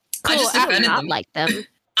cool. I Cool, just I do defended not them. like them.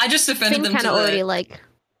 I just defended Finn them kind to of already the. like.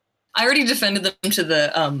 I already defended them to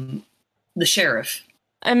the sheriff.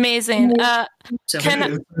 Amazing. So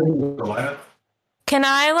Can- Goliath? Can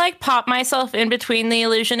I like pop myself in between the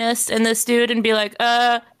illusionist and this dude and be like,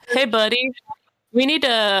 hey buddy, we need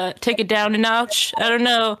to take it down a notch. I don't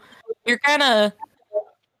know. You're kind of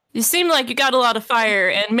You seem like you got a lot of fire,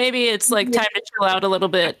 and maybe it's like time to chill out a little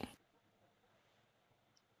bit.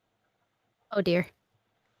 Oh dear.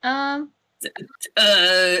 Ixnay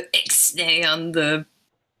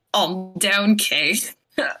on down K.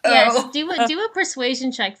 Yes, do a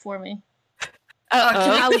persuasion check for me.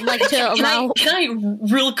 I would like to allow. Can I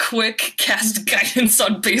real quick cast guidance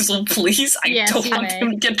on Basil, please? I Yes, don't you want may.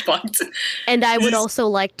 him to get fucked. And I would also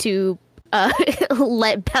like to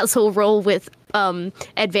let Basil roll with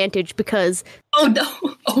advantage because Oh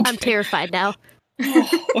no! Okay. I'm terrified now.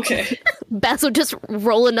 Oh, okay. Basil just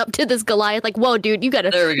rolling up to this Goliath like, whoa, dude, you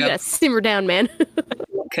There we go. gotta simmer down, man.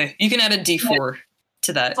 Okay, you can add a D4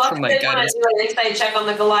 to that Fuck, for my did want guidance. to do an insight check on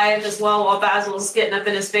the Goliath as well while Basil's getting up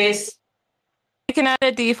in his face. You can add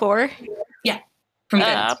a D4. From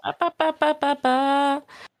guidance. Ba-ba-ba-ba-ba.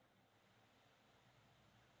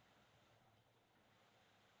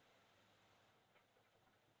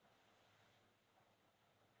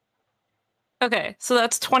 Okay, so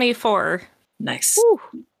that's 24. Nice.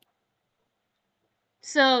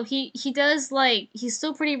 So he does like he's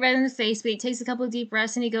still pretty red in the face, but he takes a couple of deep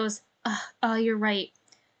breaths and he goes, you're right.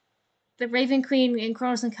 The Raven Queen and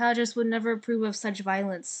Kronos and Kadros would never approve of such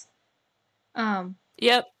violence.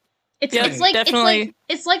 Yep. It's Yep, it's like definitely.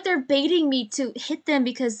 it's like they're baiting me to hit them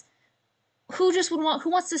because who just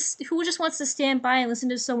wants to stand by and listen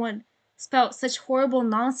to someone spout such horrible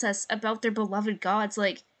nonsense about their beloved gods?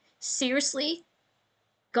 Like, seriously?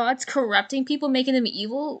 Gods corrupting people, making them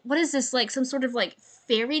evil? What is this, like some sort of like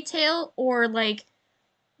fairy tale or like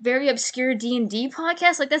very obscure D&D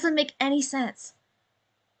podcast? Like, doesn't make any sense.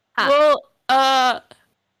 Well,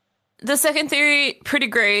 the second theory, pretty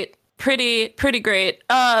great. Pretty great.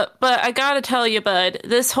 But I gotta tell you, bud,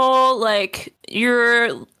 this whole, like,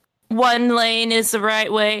 your one lane is the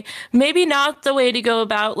right way. Maybe not the way to go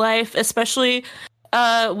about life, especially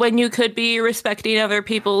when you could be respecting other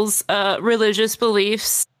people's religious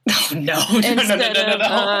beliefs. Oh, no. Instead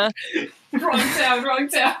of, Wrong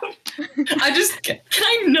town. I just can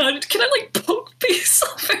I nudge? Can I like poke Basil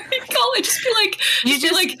very call? I just be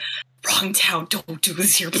like, wrong town. Don't do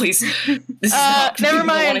this here, please. This is not. Never I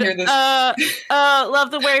wanna mind. hear this.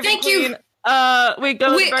 Love the Raven Thank Queen. you. We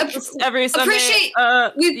go We to breakfast every Sunday.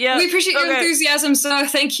 We appreciate your okay. enthusiasm, so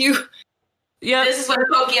thank you. Yep. This is when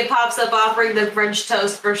Pokia pops up offering the French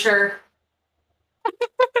toast for sure.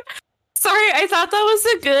 Sorry, I thought that was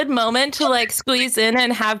a good moment to like squeeze in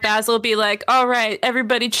and have Basil be like, "All right,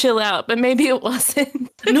 everybody, chill out," but maybe it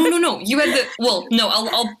wasn't. No. You had the no.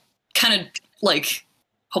 I'll kind of like.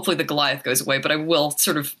 Hopefully the Goliath goes away, but I will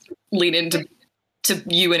sort of lean into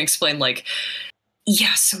you and explain like,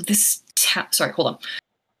 yeah. So this town. Sorry, hold on.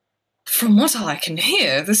 From what I can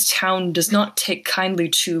hear, this town does not take kindly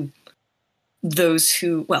to those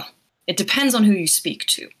who. Well, it depends on who you speak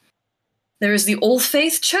to. There is the All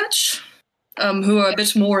Faith Church. Who are a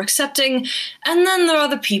bit more accepting, and then there are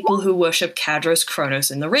the people who worship Kadros,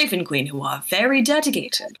 Kronos, and the Raven Queen, who are very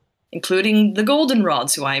dedicated, including the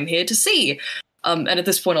Goldenrods, who I am here to see. And at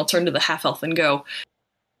this point, I'll turn to the half-elf and go,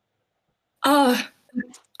 I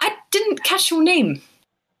didn't catch your name.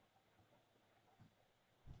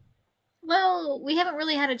 Well, we haven't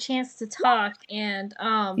really had a chance to talk, and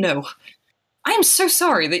No. I am so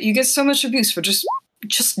sorry that you get so much abuse for just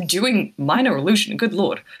doing minor illusion. Good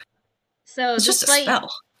lord. so It's just a spell.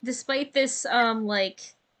 despite this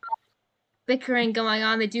like bickering going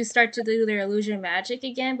on, they do start to do their illusion magic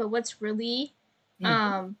again. But what's really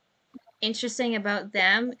interesting about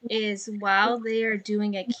them is while they are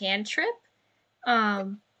doing a cantrip,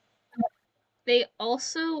 they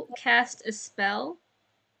also cast a spell,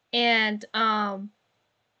 and kind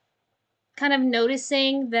of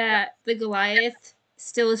noticing that the Goliath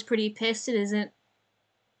still is pretty pissed and isn't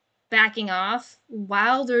backing off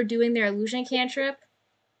while they're doing their illusion cantrip,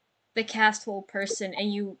 the cast whole person,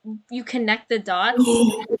 and you connect the dots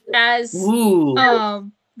as Ooh.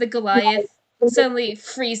 the Goliath suddenly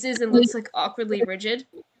freezes and looks like awkwardly rigid.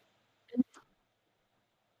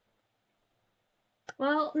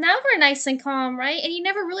 Well, now we're nice and calm, right? And you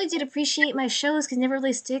never really did appreciate my shows because you never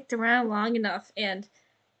really sticked around long enough. And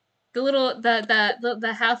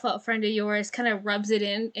the half out friend of yours kind of rubs it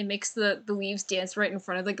in and makes the leaves dance right in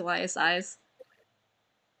front of the Goliath's eyes.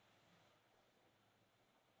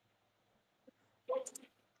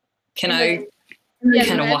 Can I Yeah, kind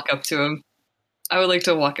go of ahead. walk up to him? I would like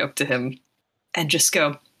to walk up to him and just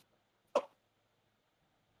go,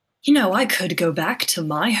 you know, I could go back to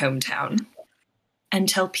my hometown and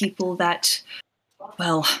tell people that,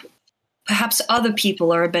 well, perhaps other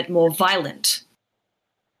people are a bit more violent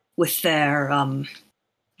with their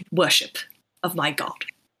worship of my god.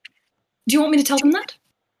 Do you want me to tell them that?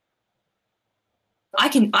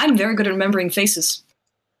 I'm very good at remembering faces.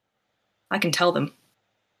 I can tell them.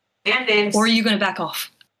 And names. Or are you going to back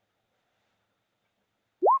off?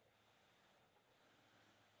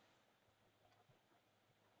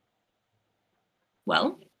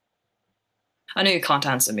 Well, I know you can't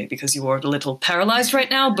answer me because you are a little paralyzed right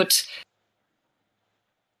now, but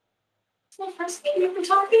the first thing you were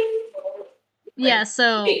talking? Yeah,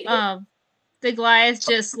 so the Goliath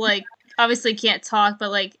just like obviously can't talk,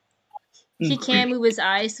 but like he can move his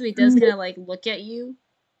eyes, so he does kind of like look at you,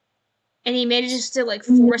 and he manages to like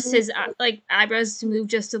force his like eyebrows to move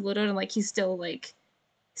just a little, and like he's still like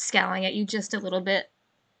scowling at you just a little bit.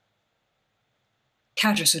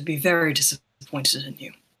 Cadrus would be very disappointed in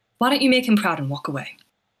you. Why don't you make him proud and walk away?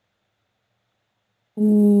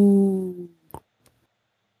 Ooh.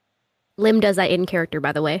 Lim does that in character,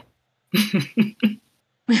 by the way. A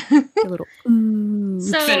little. Ooh.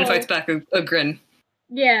 So Finn fights back a grin.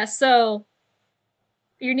 yeah, so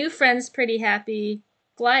your new friend's pretty happy.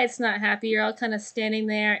 Goliath's not happy. You're all kind of standing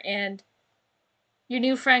there, and your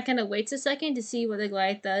new friend kind of waits a second to see what the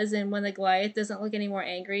Goliath does, and when the Goliath doesn't look any more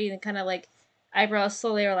angry and kind of like eyebrows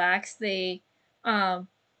slowly relax, they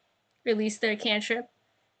release their cantrip,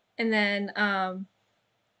 and then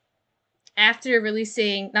after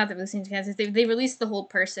releasing, not the releasing cantrip, they release the whole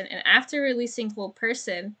person, and after releasing whole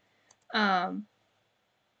person, I'm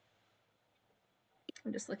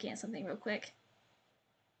just looking at something real quick.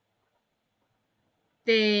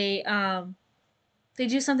 They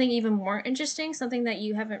do something even more interesting, something that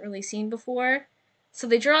you haven't really seen before. So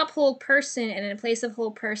they draw up whole person, and in place of whole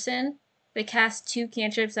person, they cast 2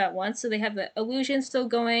 cantrips at once. So they have the illusion still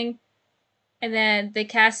going, and then they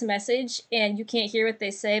cast a message, and you can't hear what they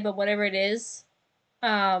say, but whatever it is,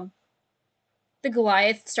 the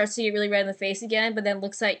Goliath starts to get really red in the face again, but then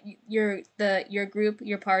looks at your group,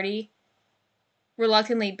 your party,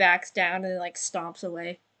 reluctantly backs down and like stomps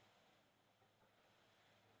away.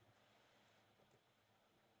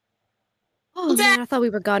 Oh man, I thought we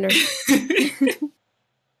were goners. We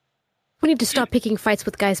need to stop picking fights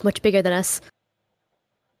with guys much bigger than us.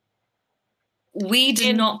 We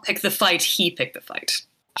did not pick the fight, he picked the fight.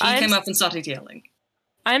 He came up and started yelling.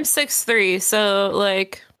 I'm 6'3", so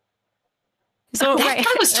like. So I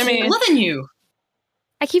was taller than you.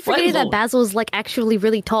 I keep forgetting that Basil's like actually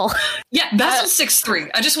really tall. Yeah, Basil's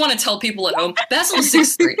 6'3". I just want to tell people at home, Basil's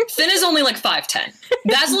 6'3". Finn is only like 5'10".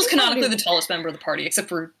 Basil is canonically the tallest member of the party, except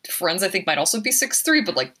for friends I think might also be 6'3",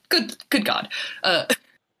 but like, good God.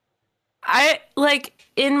 I like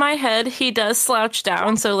in my head he does slouch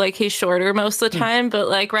down, so like he's shorter most of the time, but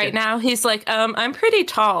like right now he's like, I'm pretty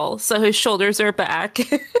tall, so his shoulders are back.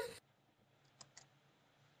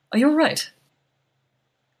 Oh, you're right.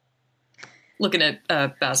 Looking at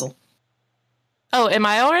Basil. Oh, am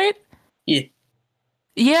I all right?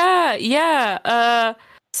 Yeah. Yeah.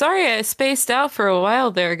 Sorry I spaced out for a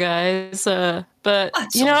while there, guys. But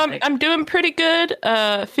That's you know, all right. I'm doing pretty good.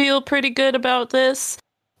 Feel pretty good about this.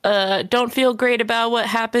 Don't feel great about what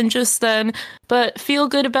happened just then, but feel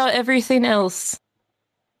good about everything else.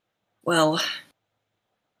 Well,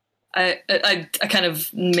 I kind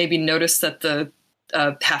of maybe noticed that the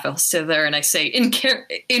half-elf's still there, and I say in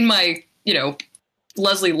my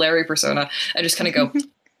Leslie Larry persona, I just kind of go,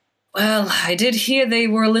 well, I did hear they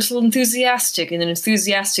were a little enthusiastic, and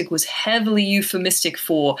enthusiastic was heavily euphemistic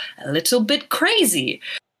for a little bit crazy.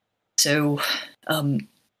 So, well,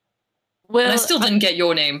 and I still didn't get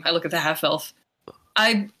your name. I look at the half-elf.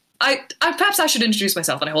 I perhaps I should introduce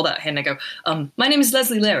myself, and I hold out a hand and I go, my name is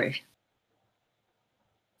Leslie Larry.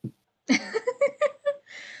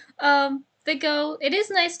 They go, it is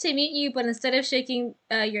nice to meet you, but instead of shaking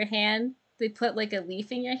your hand, they put like a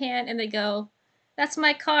leaf in your hand, and they go, that's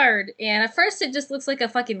my card. And at first it just looks like a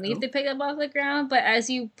fucking leaf they pick up off the ground, but as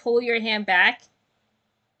you pull your hand back,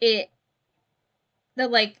 the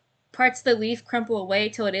like parts of the leaf crumple away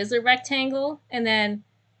till it is a rectangle, and then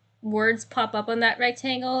words pop up on that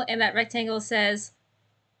rectangle, and that rectangle says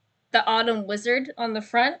the Autumn Wizard on the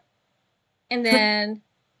front, and then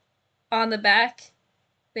on the back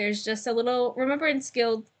there's just a little Remembrance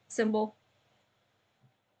Guild symbol.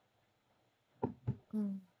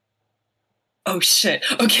 Oh shit.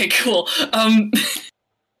 Okay, cool.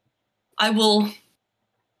 I will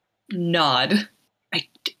nod.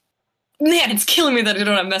 Man, it's killing me that I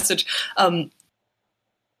don't have a message. Can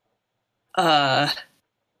I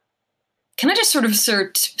just sort of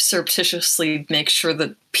surreptitiously make sure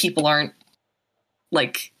that people aren't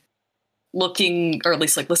like looking, or at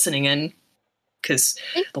least like listening in? Because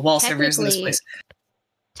the wall servers in this place.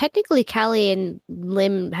 Technically, Callie and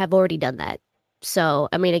Lim have already done that. So,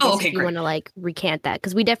 I mean, I guess if you great. want to like recant that,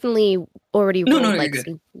 because we definitely already rolled like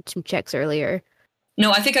some checks earlier.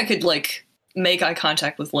 No, I think I could like make eye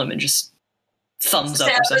contact with Lim and just thumbs up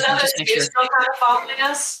Sam, or something. are Just make you sure. still kind of following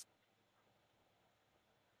us?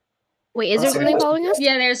 Wait, is there something following us?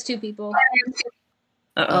 Yeah, there's 2 people.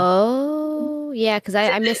 Uh-oh. Oh, yeah, because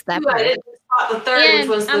I missed that Two, I part. didn't spot the third, which And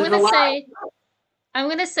was I'm the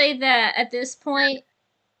gonna say that at this point,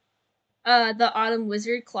 the Autumn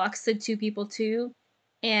Wizard clocks the 2 people too,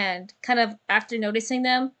 and kind of after noticing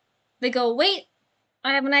them, they go, "Wait,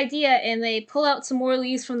 I have an idea," and they pull out some more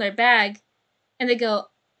leaves from their bag, and they go,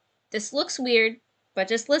 "This looks weird, but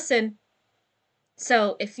just listen.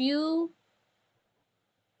 So if you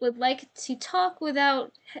would like to talk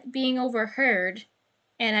without being overheard,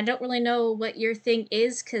 and I don't really know what your thing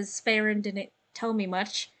is because Farron didn't tell me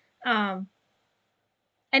much.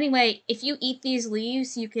 Anyway, if you eat these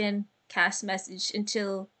leaves, you can cast message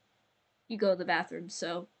until you go to the bathroom.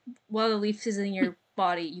 So while the leaf is in your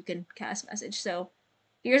body, you can cast message. So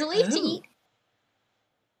here's a leaf to eat.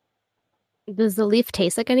 Does the leaf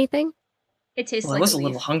taste like anything? It tastes Well, like I was a leaf.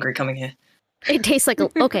 little hungry coming here. It tastes like a...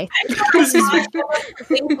 Okay. to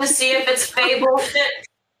see if it's Fey bullshit.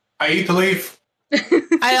 I eat the leaf.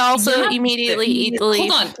 I also Yeah. immediately eat the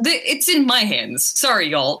leaf. Hold on, it's in my hands. Sorry,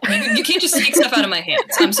 y'all. You can't just take stuff out of my hands.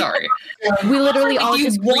 I'm sorry. We literally all you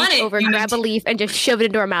just want reach it, over, you grab a leaf, and just shove it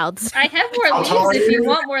into our mouths. I have more I'll leaves tolerate if you it.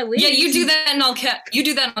 want more leaves. Yeah, you do that, and I'll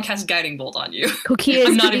cast Guiding Bolt on you. Kokia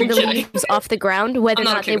I'm is not getting the even kidding. leaves off the ground, whether or I'm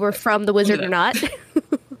not not okay they with were that. from the wizard do or not.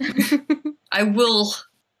 I will.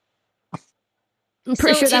 I'm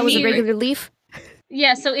pretty So sure that if was a you- regular leaf.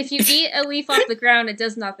 Yeah, so if you eat a leaf off the ground, it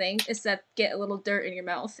does nothing except get a little dirt in your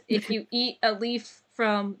mouth. If you eat a leaf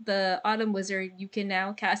from the Autumn Wizard, you can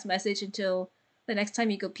now cast message until the next time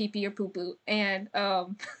you go pee pee or poo poo. And How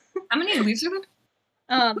many leaves are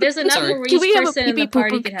there? there's enough sorry. where Do each we have a person in the pee-pee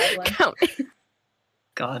party poo-poo can have one. count?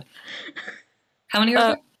 God. How many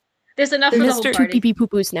are there? There's enough for the whole Mr. Two party. pee-pee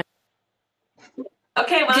poo-poos now.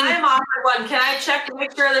 Okay, when I'm offered one, can I check to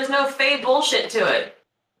make sure there's no Fey bullshit to it?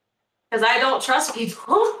 Because I don't trust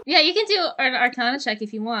people. Yeah, you can do an Arcana check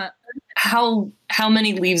if you want. How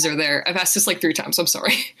many leaves are there? I've asked this like 3 times. I'm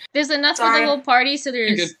sorry. There's enough for Sorry. the whole party, so You're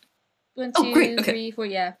there's good. 1, Oh, 2, great, okay. 3, 4,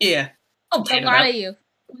 yeah. Yeah. I'll A plan it lot out. of you.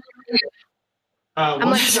 I'm What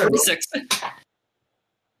like should I roll? 6.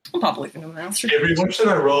 I'll pop a leaf into my mouth. Avery, what should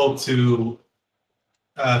I roll to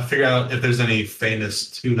figure out if there's any fairness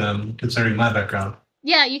to them concerning my background?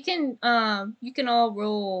 Yeah, you can all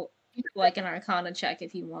roll like an Arcana check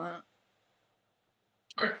if you want.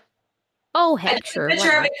 Oh, I heck, took sure. a picture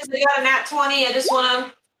why of not? it because we got a nat 20. I just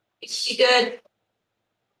want to be good.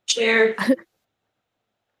 Share.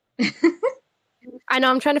 I know,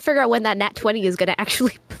 I'm trying to figure out when that nat 20 is going to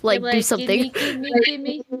actually, like, You're do something. Give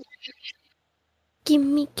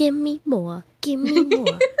me. Give me more. Give me more.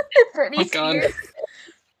 Britney Oh, God. Spears.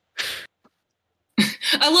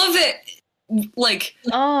 I love it. Like,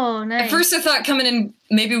 Oh, nice. at first I thought coming in,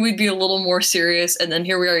 maybe we'd be a little more serious, and then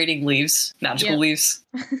here we are eating leaves. Magical Yep. leaves.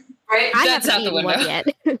 Right? I That's haven't out the eaten one window.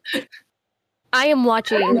 yet. I am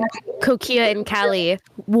watching Kokia and Callie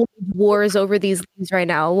wars over these leaves right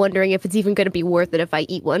now, wondering if it's even going to be worth it if I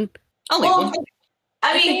eat one. I'll eat Well, one.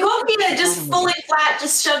 I mean, Coquina just fully flat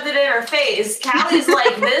just shoved it in her face. Callie's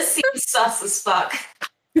like, this seems sus as fuck.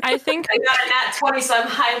 I think I got a nat 20, so I'm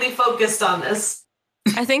highly focused on this.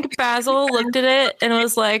 Basil looked at it and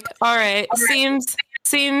was like, "All right,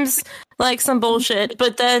 seems like some bullshit,"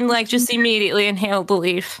 but then like just immediately inhaled the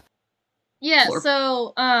leaf. Yeah, Slurp.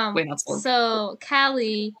 so Wait, not slurp. so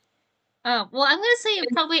Callie, well, I'm gonna say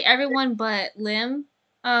probably everyone but Lim.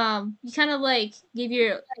 You kind of like give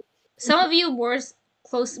your some of you more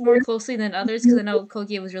closely than others because I know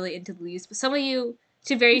Kogia was really into the leaves, but some of you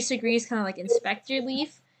to various degrees kind of like inspect your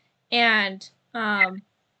leaf, and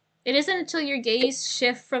it isn't until your gaze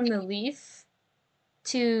shift from the leaf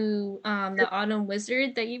to the Autumn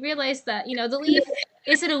Wizard that you realize that the leaf.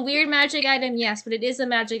 Is it a weird magic item? Yes, but it is a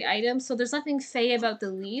magic item, so there's nothing fey about the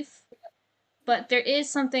leaf. But there is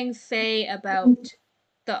something fey about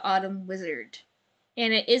the Autumn Wizard.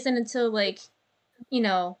 And it isn't until,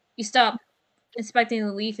 you stop inspecting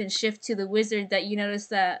the leaf and shift to the wizard that you notice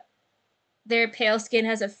that their pale skin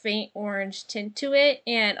has a faint orange tint to it,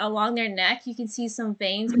 and along their neck you can see some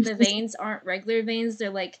veins, but the veins aren't regular veins, they're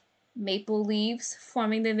like maple leaves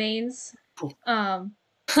forming the veins.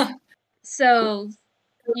 So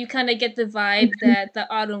you kind of get the vibe that the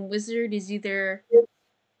Autumn Wizard is either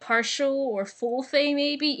partial or full fae,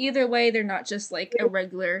 maybe. Either way, they're not just like a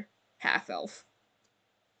regular half-elf.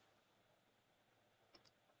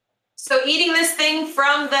 So eating this thing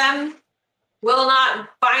from them will not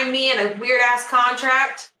bind me in a weird-ass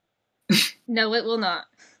contract? No, it will not.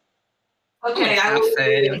 Okay, I will.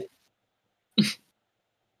 Half-fey, anyway.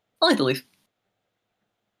 I like the leaf.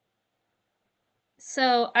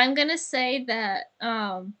 So I'm gonna say that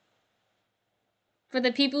for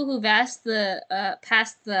the people who've asked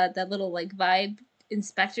passed the little like vibe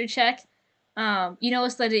inspector check, you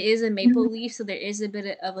notice that it is a maple leaf, so there is a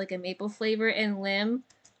bit of like a maple flavor in Lim.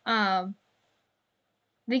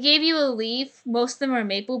 They gave you a leaf. Most of them are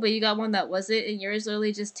maple, but you got one that wasn't, and yours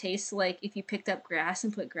literally just tastes like if you picked up grass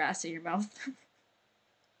and put grass in your mouth.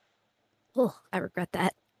 Oh, I regret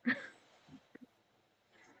that.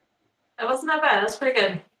 That wasn't that bad. That's pretty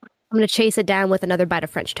good. I'm gonna chase it down with another bite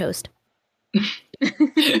of French toast.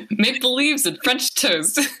 Maple leaves and French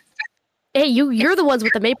toast. Hey, you're the ones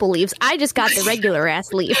with the maple leaves. I just got the regular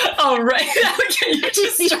ass leaf. Oh, right. Okay, you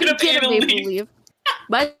just You straight up get ate a a maple leaf. leaf.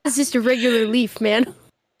 Mine's just a regular leaf, man.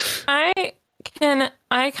 I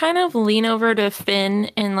kind of lean over to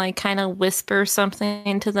Finn and like kind of whisper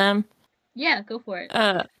something to them. Yeah, go for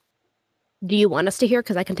it. Do you want us to hear?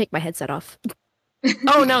 Because I can take my headset off.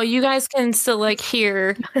 Oh no, you guys can still like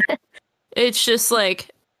hear. It's just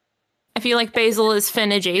like I feel like Basil is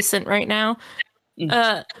Finn adjacent right now.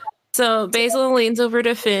 So Basil leans over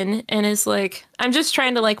to Finn and is like, I'm just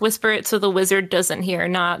trying to like whisper it so the wizard doesn't hear,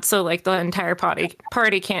 not so like the entire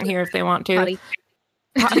party can't hear if they want to.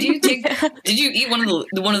 Potty. Did you eat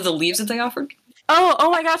one of the leaves that they offered?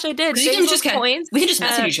 Oh my gosh, I did. We can just points. We can just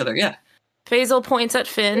message each other, yeah. Basil points at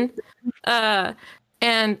Finn.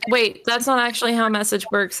 And wait, that's not actually how message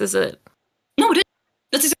works, is it? No, it is.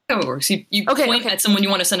 That's exactly how it works. You Okay, point okay. at someone you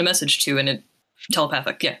want to send a message to, and it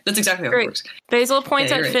telepathic. Yeah, that's exactly how Great. it works. Basil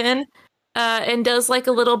points Yeah, at you're Finn and does like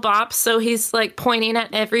a little bop, so he's like pointing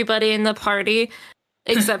at everybody in the party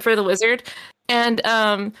except for the wizard. And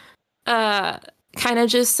kind of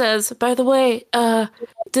just says, by the way,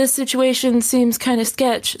 this situation seems kind of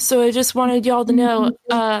sketch, so I just wanted y'all to know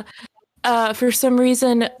for some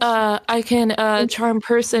reason I can charm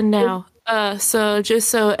person now. So just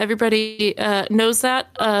so everybody knows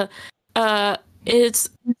that it's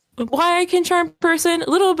why I can charm person, a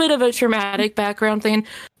little bit of a traumatic background thing,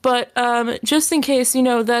 but just in case,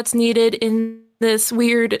 that's needed in this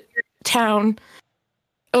weird town.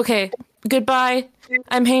 Okay, goodbye.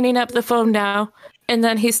 I'm hanging up the phone now. And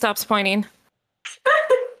then he stops pointing.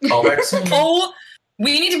 Oh,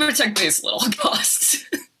 we need to protect Basil at all costs.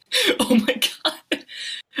 Oh my god.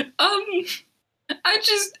 I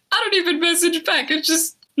don't even message back. I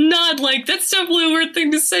just nod like, that's definitely a weird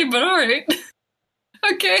thing to say, but alright.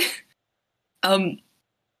 Okay.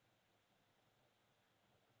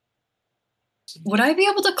 Would I be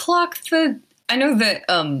able to clock I know that,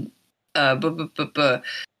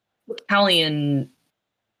 Callie and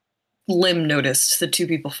Lim noticed the two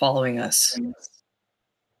people following us.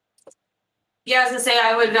 Yeah, I was gonna say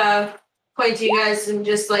I would point to you guys and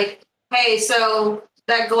just like, hey, so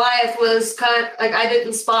that Goliath was cut. Like I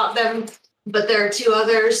didn't spot them, but there are two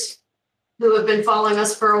others who have been following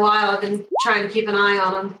us for a while. I've been trying to keep an eye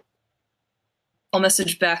on them. I'll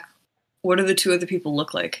message back. What do the two other people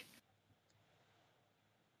look like?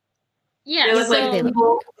 Yeah, They look like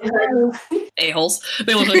A-holes.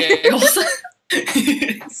 They look like A-holes.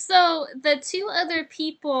 so the two other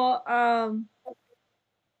people,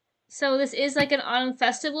 so this is like an autumn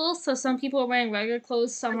festival, so some people are wearing regular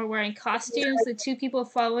clothes, some are wearing costumes. The two people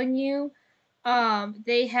following you,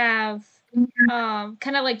 they have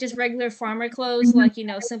kind of like just regular farmer clothes, like,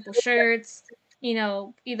 simple shirts,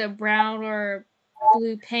 either brown or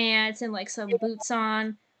blue pants and like some boots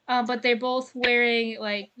on. But they're both wearing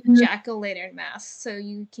like jack-o'-lantern masks, so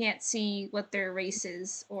you can't see what their race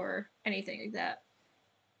is or anything like that.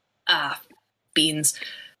 Ah, beans.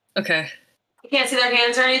 Okay. You can't see their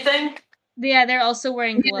hands or anything. Yeah, they're also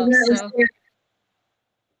wearing gloves, so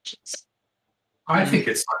I think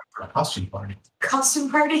it's time for a costume party.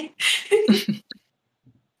 Costume party. If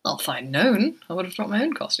I'd known, I would have brought my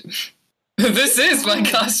own costume. This is my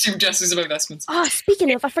costume, dresses, and investments. Oh,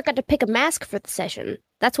 speaking of, I forgot to pick a mask for the session.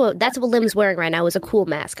 That's what Lim's wearing right now is a cool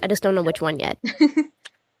mask. I just don't know which one yet.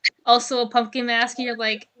 also a pumpkin mask. You're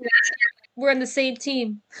like, we're on the same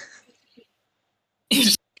team.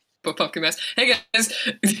 Put pumpkin mask. Hey guys,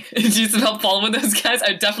 do you need some help following those guys?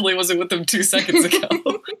 I definitely wasn't with them 2 seconds ago.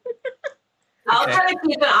 I'll try to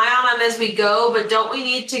keep an eye on them as we go, but don't we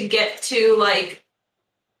need to get to like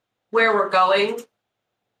where we're going?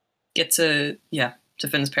 Get to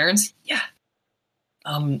Finn's parents? Yeah.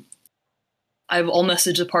 I'll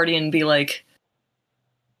message the party and be like,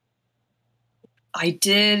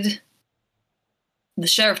 the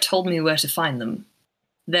sheriff told me where to find them.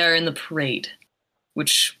 They're in the parade,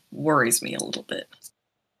 which worries me a little bit.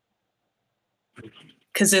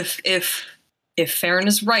 Because if Farron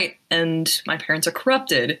is right and my parents are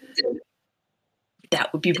corrupted,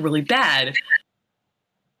 that would be really bad.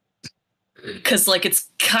 Because, like, it's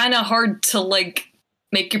kind of hard to, like,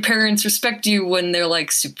 make your parents respect you when they're,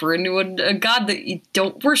 like, super into a god that you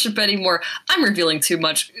don't worship anymore. I'm revealing too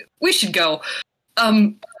much. We should go.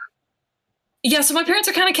 Yeah, so my parents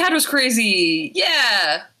are kind of Cadros crazy.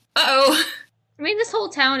 Yeah. Uh-oh. I mean, this whole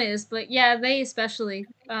town is, but yeah, they especially,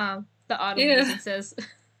 the Autumn Vision says.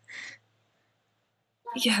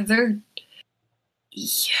 Yeah, they're...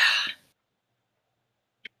 Yeah.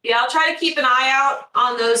 Yeah, I'll try to keep an eye out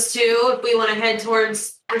on those two if we want to head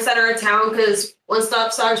towards the center of town, because when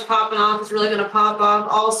stuff starts popping off, it's really going to pop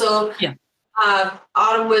off. Also,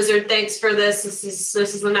 Autumn Wizard, thanks for this. This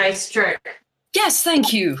is a nice trick. Yes,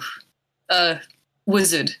 thank you,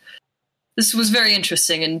 Wizard. This was very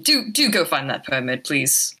interesting, and do go find that permit,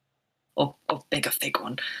 please. Or make a fake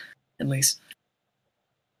one, at least.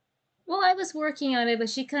 Well, I was working on it, but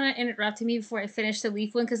she kind of interrupted me before I finished the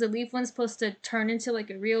leaf one, because the leaf one's supposed to turn into, like,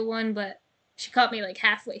 a real one, but she caught me, like,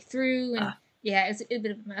 halfway through, and yeah, it's a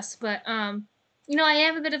bit of a mess. But, you know, I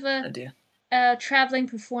am a bit of a traveling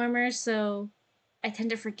performer, so I tend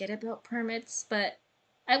to forget about permits, but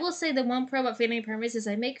I will say the one pro about failing permits is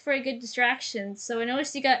I make for a good distraction. So I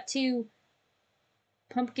noticed you got 2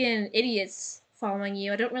 pumpkin idiots following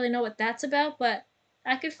you. I don't really know what that's about, but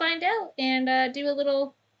I could find out and do a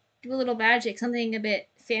little magic, something a bit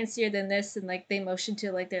fancier than this, and like they motion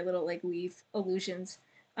to like their little like leaf illusions.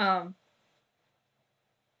 And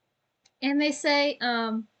they say,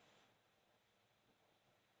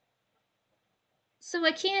 so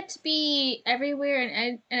I can't be everywhere,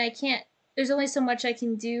 and I can't, there's only so much I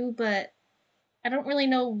can do, but I don't really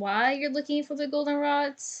know why you're looking for the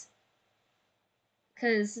goldenrods,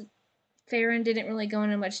 because Farron didn't really go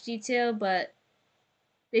into much detail, but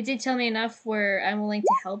they did tell me enough where I'm willing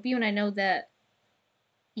to help you, and I know that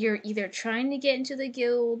you're either trying to get into the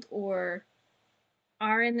guild or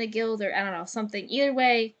are in the guild, or I don't know, something. Either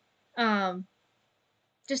way,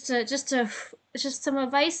 just some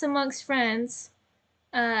advice amongst friends.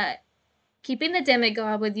 Keeping the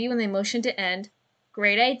demigod with you when they motion to end,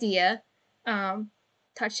 great idea.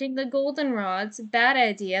 Touching the goldenrods, bad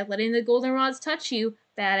idea. Letting the goldenrods touch you,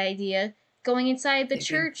 bad idea. Going inside the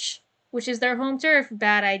church, which is their home turf,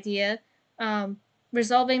 bad idea.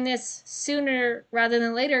 Resolving this sooner rather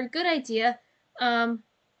than later, good idea.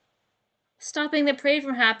 Stopping the parade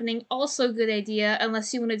from happening, also good idea,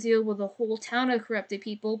 unless you want to deal with a whole town of corrupted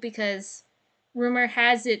people, because rumor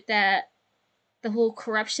has it that the whole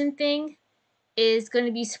corruption thing is going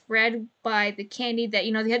to be spread by the candy that,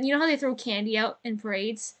 you know how they throw candy out in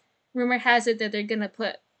parades? Rumor has it that they're going to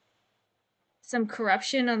put some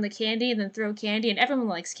corruption on the candy and then throw candy, and everyone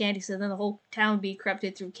likes candy, so then the whole town would be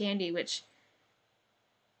corrupted through candy, which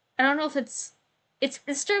I don't know if it's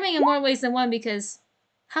disturbing in more ways than one, because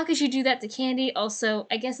how could you do that to candy? Also,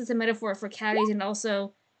 I guess it's a metaphor for caddies, and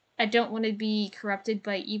also I don't want to be corrupted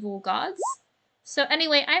by evil gods. So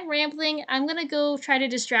anyway, I'm rambling. I'm gonna go try to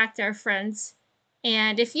distract our friends,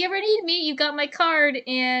 and if you ever need me, you got my card,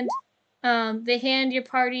 and they hand your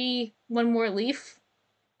party one more leaf,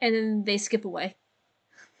 and then they skip away.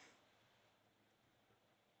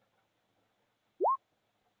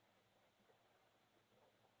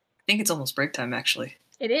 I think it's almost break time, actually.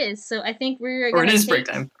 It is. So I think we're gonna. Or it is break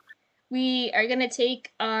time. We are gonna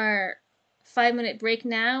take our 5-minute break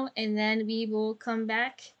now, and then we will come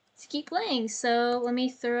back to keep playing. So let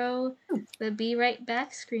me throw the Be Right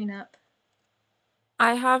Back screen up.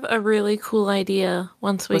 I have a really cool idea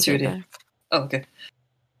once we get back. Oh, okay.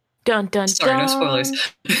 Dun dun Sorry, dun. no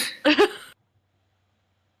spoilers.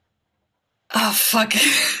 Oh, fuck.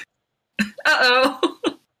 Uh-oh.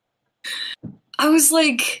 I was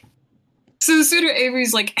like... So sooner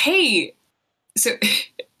Avery's like, hey!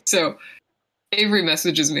 So Avery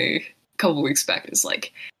messages me a couple weeks back and is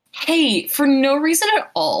like, hey, for no reason at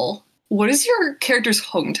all, what does your character's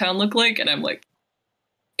hometown look like? And I'm like,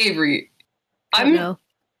 Avery, I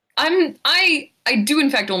do in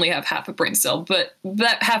fact only have half a brain cell, but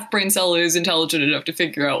that half brain cell is intelligent enough to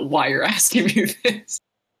figure out why you're asking me this.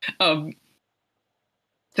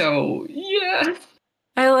 So yeah.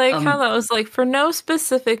 I like how that was like, for no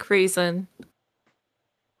specific reason.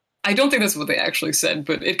 I don't think that's what they actually said,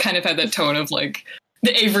 but it kind of had that tone of like,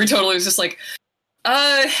 the Avery totally was just like,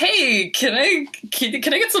 hey, can I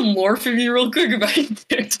get some more from you real quick about your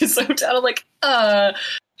character's hometown? I'm like,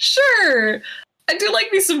 sure. I do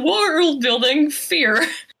like me some world building. Fear.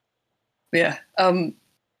 Yeah.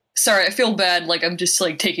 Sorry, I feel bad. Like, I'm just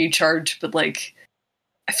like taking charge, but like,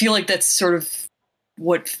 I feel like that's sort of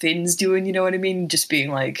what Finn's doing. You know what I mean? Just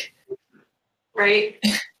being like, right.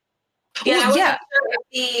 Yeah. Well, yeah.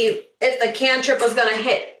 Sure if the cantrip was gonna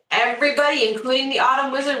hit everybody, including the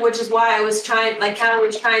Autumn Wizard, which is why I was trying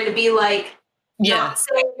to be like, Yeah. not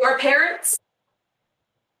say your parents.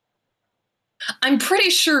 I'm pretty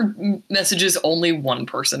sure message is only one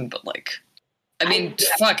person, but like, I mean,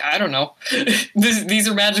 fuck, I don't know. These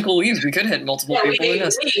are magical leaves. We could hit multiple Yeah, people. Who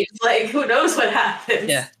knows? Like, who knows what happens?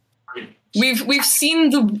 Yeah. We've seen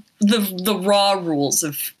the raw rules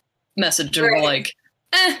of message, and we're like,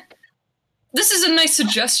 this is a nice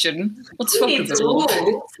suggestion. Let's fuck with this a little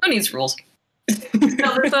bit. Who needs rules?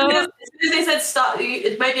 No, as soon as they said stop,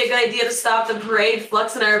 it might be a good idea to stop the parade.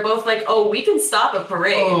 Flux and I are both like, oh, we can stop a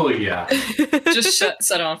parade. Oh yeah. Just set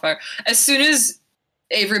it on fire. As soon as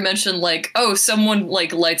Avery mentioned, like, oh, someone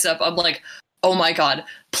like lights up, I'm like, oh my god,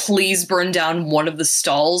 please burn down one of the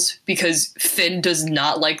stalls, because Finn does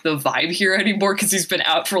not like the vibe here anymore, because he's been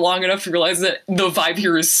out for long enough to realize that the vibe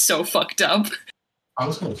here is so fucked up. I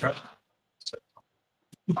was gonna try.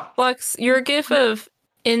 Flux, your gif of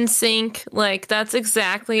NSYNC, like, that's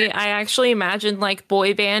exactly, I actually imagined, like,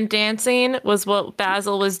 boy band dancing was what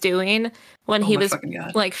Basil was doing when he was,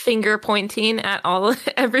 like, finger pointing at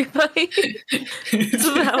everybody.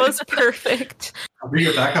 So that was perfect. I'll be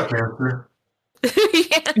your backup dancer.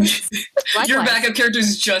 Yes. Your backup character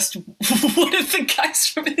is just one of the guys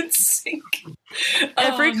from NSYNC.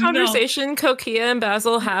 Every conversation Kokia and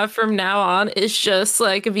Basil have from now on is just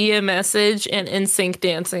like via message and NSYNC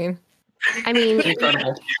dancing. I mean,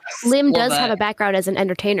 Incredible. Lim Love does that. have a background as an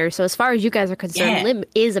entertainer, so as far as you guys are concerned, Yeah. Lim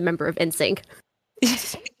is a member of NSYNC.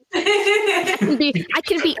 I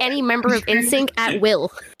can be any member of NSYNC at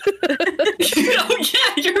will. Oh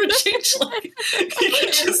yeah, you're a changeling. You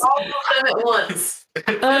can just all of them at once.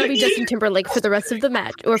 I'll be Justin Timberlake for the rest of the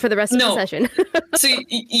match, or for the rest of the No. session. So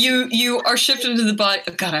you are shifted into the body.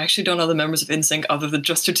 Oh, God, I actually don't know the members of NSYNC other than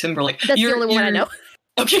Justin Timberlake. That's the only one I know.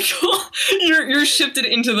 Okay, cool. You're shifted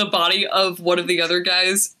into the body of one of the other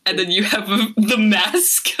guys, and then you have the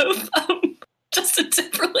mask of Justin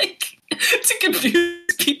Timberlake to confuse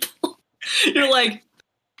people. You're like,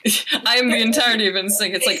 I am the entirety of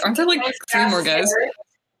NSYNC. It's like, aren't there like 3 more guys?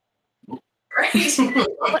 Right?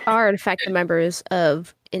 What are, in fact, the members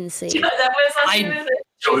of NSYNC? Is that what his last name is?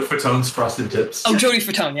 Joey Fatone's Frosted Tips. Oh, Jodie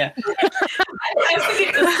Fatone, yeah. I was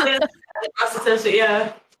thinking this is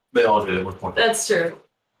yeah, They all did at one point. that's true.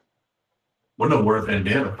 What a word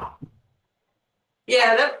bandana.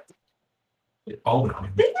 Yeah, that All of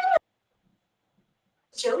them.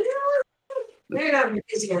 Joey. Maybe not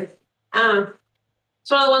confused again.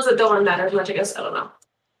 It's one of the ones that don't matter as much, I guess. I don't know.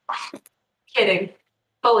 Kidding.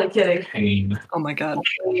 Totally kidding. Pain. Oh my God.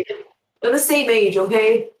 They're the same age,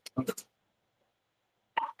 okay?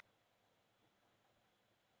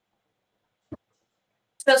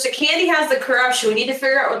 So Candy has the corruption. We need to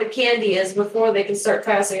figure out what the candy is before they can start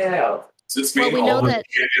passing it out. Does this Well, mean we know all the that-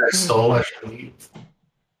 candy I stole I should eat?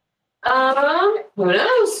 Who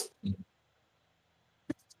knows?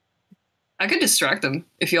 I could distract them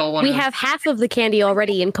if y'all want We to. have half of the candy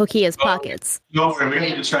already in Kokia's pockets. No, we're gonna get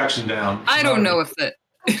the distraction down. I don't know if that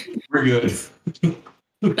We're good.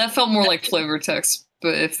 that felt more like flavor text,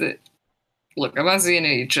 but if it look, I'm not seeing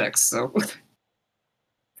any checks, so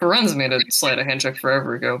Ferenz made a sleight of hand check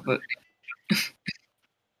forever ago, but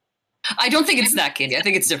I don't think it's that candy. I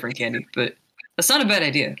think it's different candy, but that's not a bad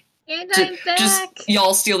idea. And I'm back. Just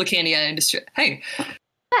y'all steal the candy and distract. Hey,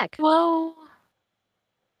 Back. Whoa.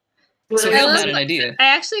 so we I all was- had an idea. I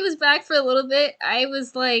actually was back for a little bit. I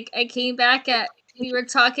was like, I came back at. We were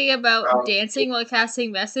talking about dancing while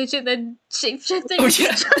casting message, and then shapeshifting Oh, into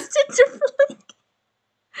yeah. Justin Timberlake.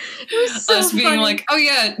 It was so Us being funny. like, oh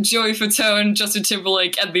yeah, Joey Fatone, Justin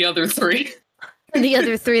Timberlake, and the other 3. And the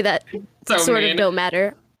other 3 that So sort mean. of don't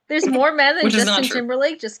matter. There's more men than Which is not Justin true.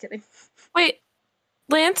 Timberlake. Just kidding. Wait,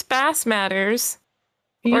 Lance Bass matters.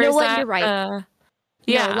 You Or know is what? that, You're right.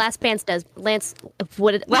 Yeah. No, Last Pants does. Lance.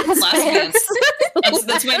 What? Last Pants.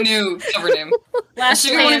 That's my new cover name. That Last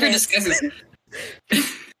should be one of your Planet. disguises.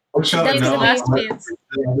 What shall I That's know? the Last Pants.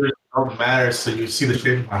 It don't matter, so you see the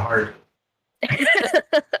shape of my heart.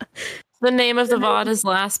 The name of the VOD is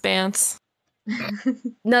Last Bance.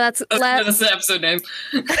 No, that's That's the episode name.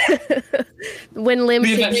 when Lim The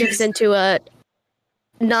shifts Avengers. into a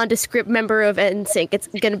nondescript member of NSYNC. It's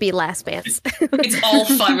gonna be Last Pants. It's all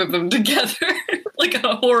 5 of them together. Like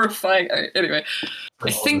a horrifying. Anyway,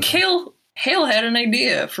 I think Hale had an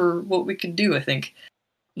idea for what we could do, I think.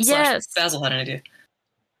 Yes. Basil had an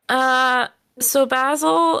idea. So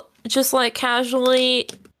Basil just like casually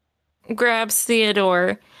grabs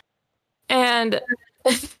Theodore and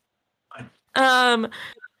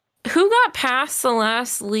who got past the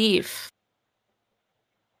last leaf?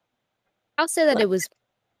 I'll say that it was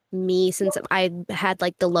me since I had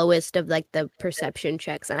like the lowest of like the perception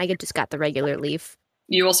checks, and I just got the regular leaf.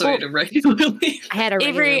 You also ate a regular leaf. I had a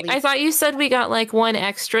regular Avery, leaf. I thought you said we got like one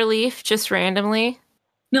extra leaf just randomly.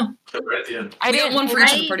 No. Right at the end. I got one for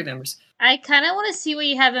each of the party members. I kind of want to see what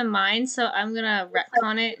you have in mind, so I'm gonna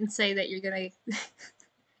retcon it and say that you're gonna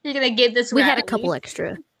give this. We rat had a leaf. couple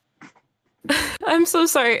extra. I'm so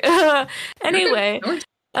sorry. Anyway,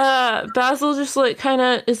 Basil just like kind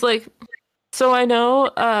of is like, so I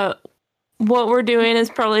know what we're doing is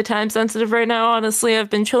probably time sensitive right now. Honestly, I've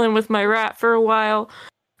been chilling with my rat for a while.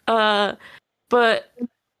 But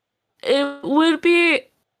it would be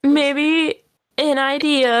maybe an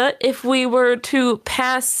idea if we were to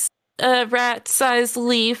pass a rat-sized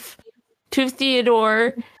leaf to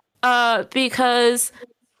Theodore, because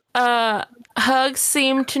Hug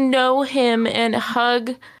seemed to know him, and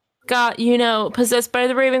Hug got, possessed by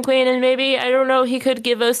the Raven Queen, and maybe, I don't know, he could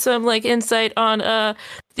give us some, like, insight on,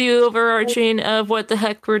 the overarching of what the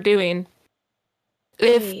heck we're doing.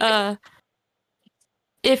 If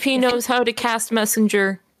he knows how to cast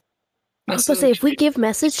messenger. I was supposed to say, if we give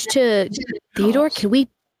message to Theodore, can we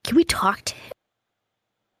talk to him?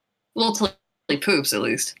 Well, till he poops, at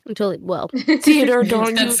least. Well, Theodore,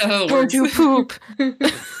 don't That's how it don't you works. poop.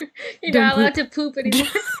 You're not allowed to poop anymore.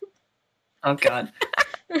 Oh, God.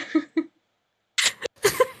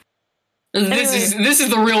 This is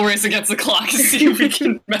the real race against the clock to see if we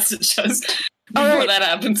can message us before Alright. that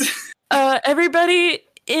happens. Everybody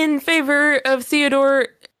in favor of Theodore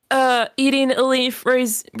eating a leaf,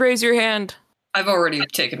 raise your hand. I've already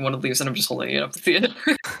taken one of these and I'm just holding it up to Theodore.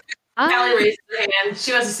 Allie raises her hand.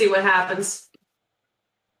 She wants to see what happens.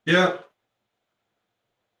 Yeah.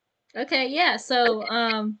 Okay, yeah.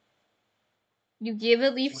 So, you give a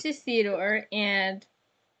leaf to Theodore, and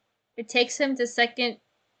it takes him a second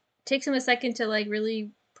to like really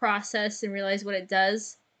process and realize what it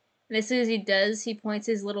does. And as soon as he does, he points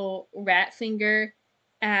his little rat finger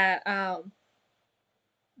at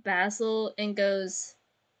Basil and goes,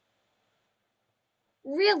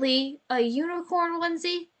 "Really, a unicorn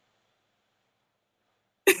onesie?"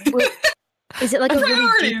 is it like a really deep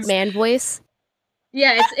Priorities. man voice?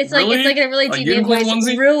 Yeah, it's like Really? a really A deep unicorn voice.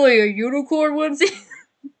 onesie? Really, a unicorn onesie?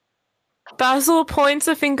 Basil points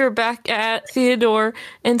a finger back at Theodore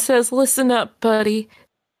and says, "Listen up, buddy.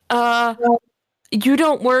 You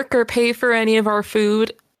don't work or pay for any of our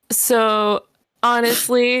food, so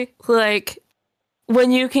honestly, like,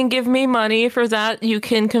 when you can give me money for that, you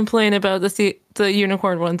can complain about the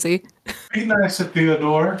unicorn onesie." Be nice to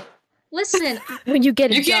Theodore. Listen, When you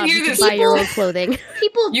get a You can't job, hear you can this. buy your own clothing.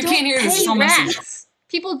 people You don't can't hear this, it's pay all message. rats.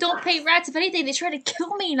 People don't pay rats. If anything, they try to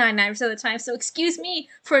kill me 99% of the time. So excuse me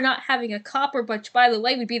for not having a copper, which, by the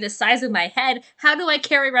way, would be the size of my head. How do I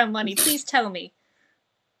carry around money? Please tell me.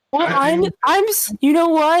 Well, you know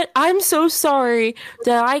what? I'm so sorry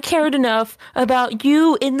that I cared enough about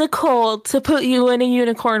you in the cold to put you in a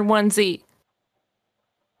unicorn onesie.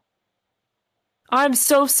 I'm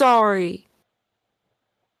so sorry.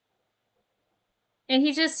 And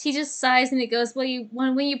he just sighs and he goes, "Well,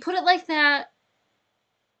 when you put it like that,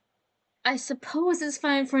 I suppose it's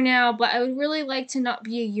fine for now, but I would really like to not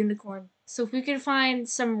be a unicorn. So if we could find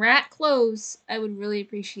some rat clothes, I would really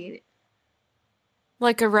appreciate it."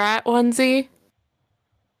 Like a rat onesie?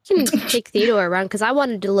 You can take Theodore around because I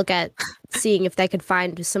wanted to look at seeing if they could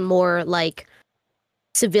find some more like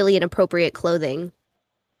civilian appropriate clothing.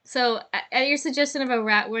 So at your suggestion of a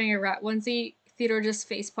rat wearing a rat onesie, Theodore just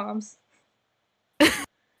face palms.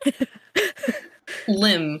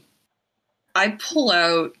 Lim, I pull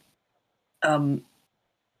out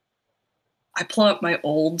my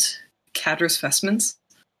old Cadris vestments.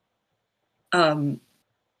 And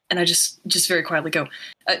I just very quietly go,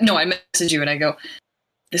 no, I message you and I go,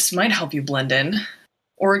 "This might help you blend in,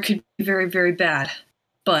 or it could be very, very bad.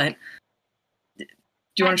 But do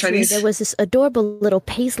you want to try Actually, these?" there was this adorable little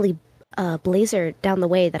paisley blazer down the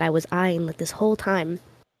way that I was eyeing like this whole time.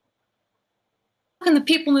 And the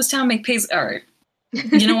people in this town make paisley. All right.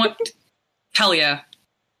 You know what? Hell yeah.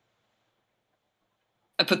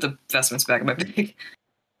 I put the vestments back in my bag.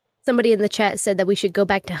 Somebody in the chat said that we should go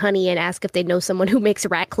back to Honey and ask if they know someone who makes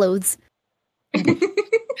rat clothes.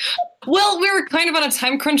 Well, we were kind of on a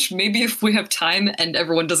time crunch. Maybe if we have time and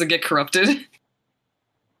everyone doesn't get corrupted.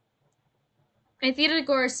 And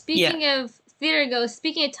Theodore, speaking of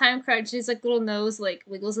time crunch, his like little nose like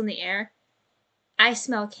wiggles in the air. I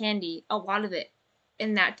smell candy, a lot of it,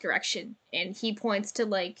 in that direction. And he points to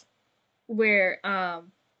like where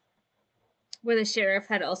the sheriff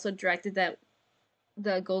had also directed that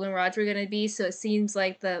the golden rods were gonna be, so it seems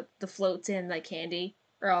like the floats and like candy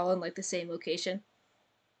are all in like the same location.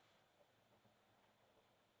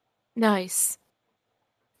 Nice.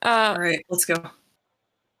 All right, let's go.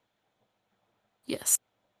 Yes.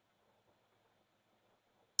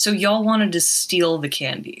 So y'all wanted to steal the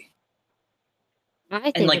candy.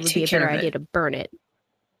 I think like, it would take be a care better of it. idea to burn it.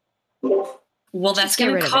 Well, that's Just get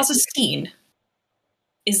going rid to of cause it. a scene.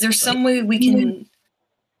 Is there some way we can?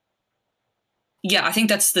 Yeah, I think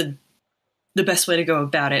that's the best way to go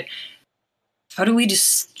about it. How do we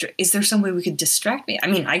is there some way we could distract me? I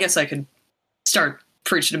mean, I guess I could start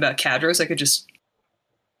preaching about Cadros. I could just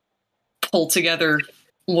pull together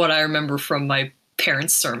what I remember from my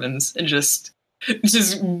parents' sermons and just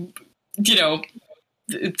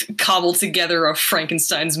cobble together a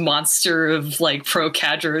Frankenstein's monster of like pro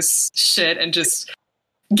Cadros shit and just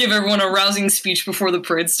give everyone a rousing speech before the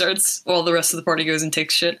parade starts while the rest of the party goes and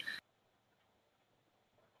takes shit.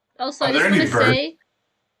 Also, Are I there just want any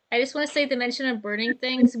to say, the mention of burning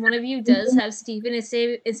things. One of you does have Steven, and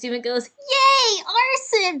Steven goes, "Yay,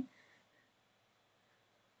 arson!"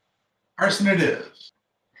 Arson it is.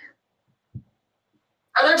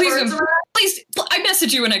 Are there Please birds don't- around? Please, I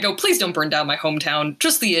message you and I go, please don't burn down my hometown.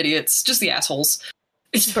 Just the idiots. Just the assholes.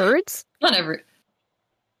 It's Birds? not every.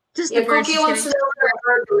 Just Yeah, the birds. Cookie Just wants to kidding. know if there are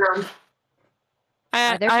birds around.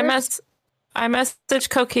 Are there birds? I message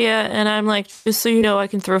Kokia and I'm like, just so you know, I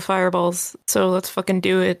can throw fireballs. So let's fucking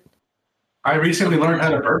do it. I recently learned how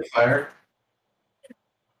to burn fire.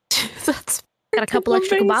 That's Got a couple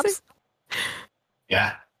extra amazing. kebabs?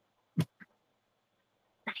 Yeah.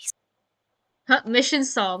 Huh, mission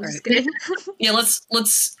solved. Just Alright. kidding. Yeah, let's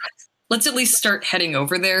at least start heading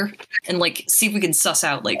over there and like see if we can suss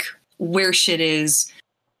out like where shit is,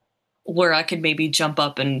 where I could maybe jump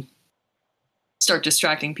up and start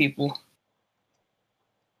distracting people.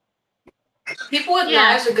 People with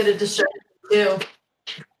Yeah. knives are good at distracting too.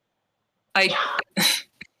 I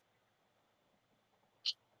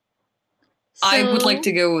would like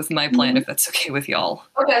to go with my plan if that's okay with y'all.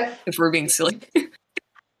 Okay. If we're being silly.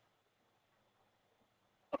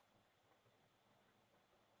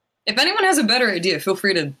 If anyone has a better idea, feel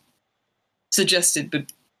free to suggest it,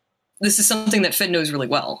 but this is something that Finn knows really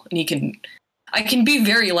well, and I can be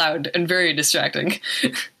very loud and very distracting.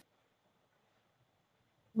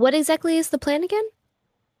 What exactly is the plan again?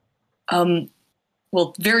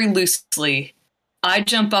 Well, very loosely, I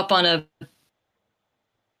jump up on a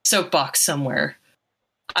soapbox somewhere.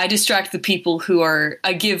 I distract the people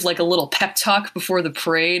I give like a little pep talk before the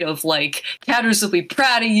parade of like, Cadros will be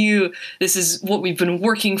proud of you. This is what we've been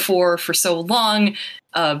working for so long.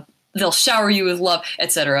 They'll shower you with love,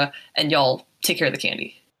 etc. And y'all take care of the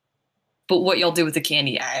candy. But what y'all do with the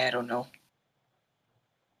candy, I don't know.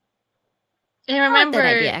 And like remember,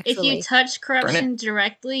 that idea, if you actually. touch corruption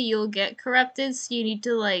directly, you'll get corrupted. So you need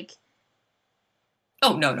to like,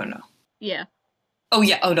 Oh, no. yeah. Oh,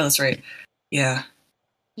 yeah. Oh, no, that's right. Yeah.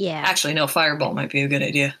 Yeah. Actually, no, fireball might be a good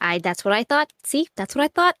idea. That's what I thought. See? That's what I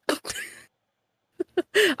thought.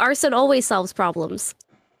 Arson always solves problems.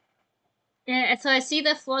 And so I see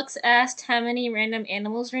that Flux asked how many random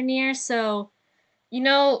animals were near. So,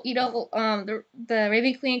 the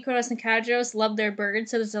Raven Queen, Kronos, and Kadros love their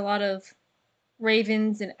birds. So there's a lot of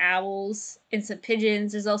ravens and owls and some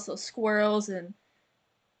pigeons. There's also squirrels and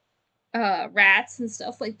rats and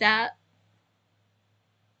stuff like that.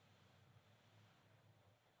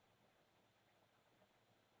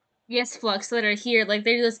 Yes, Flux, that are here. Like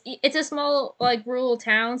it's a small like rural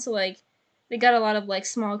town, so like they got a lot of like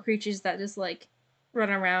small creatures that just like run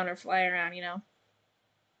around or fly around, you know.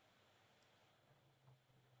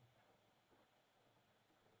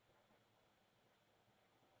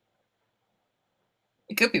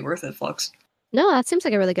 It could be worth it, Flux. No, that seems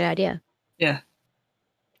like a really good idea. Yeah.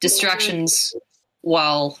 Distractions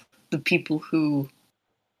while the people who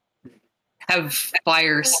have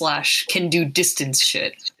fire / can do distance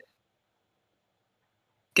shit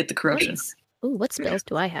get the corruption. Ooh, what spells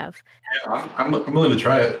do I have? Yeah, I'm willing to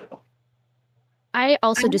try it. I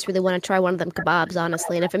also just really want to try one of them kebabs,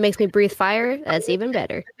 honestly. And if it makes me breathe fire, that's even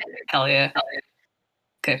better. Hell yeah.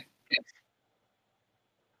 Okay.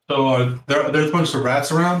 So there's a bunch of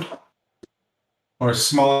rats around, or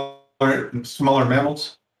smaller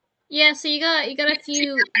mammals. Yeah, so you got a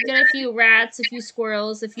few rats, a few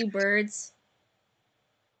squirrels, a few birds.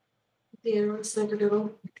 Yeah,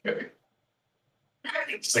 snickerdoodle. Okay.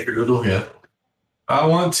 Snickerdoodle, yeah. I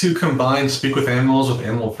want to combine speak with animals with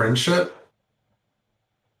animal friendship,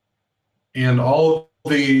 and all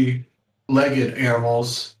the legged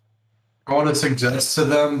animals. I want to suggest to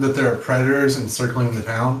them that there are predators encircling the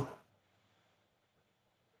town.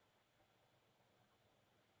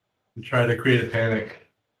 And try to create a panic.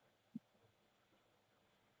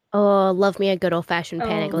 Oh, love me a good old fashioned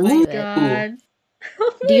panic. Oh Let's my do it. god.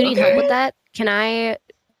 Do you need help Okay. with that? Can I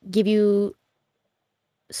give you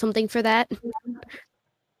something for that?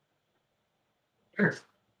 Sure.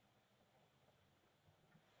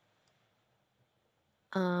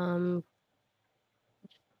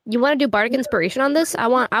 You want to do bardic inspiration on this? I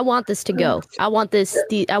want this to go. I want to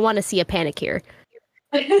see a panic here.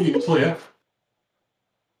 Well, yeah.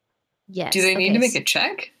 Yes. Do they need okay, to make a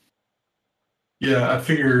check? Yeah, I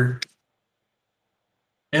figure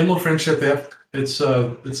animal friendship. They have it's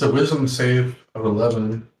a wisdom save of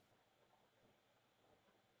 11,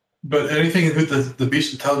 but anything with the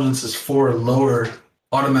beast intelligence is 4 or lower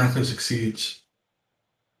automatically succeeds.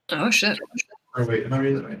 Oh shit. Or wait, am I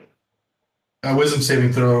reading that right? A wisdom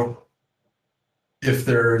saving throw if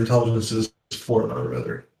their intelligence is 4 or lower,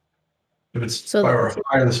 rather. If it's So- 5 or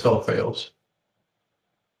higher, the spell fails.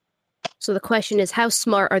 So the question is, how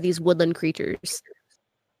smart are these woodland creatures?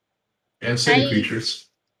 And city I- creatures.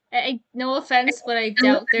 No offense, but I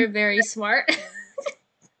doubt they're very smart.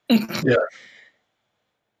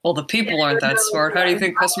 Well, the people aren't that smart.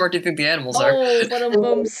 How smart do you think the animals are? Oh, but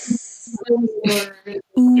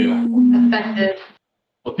Affected.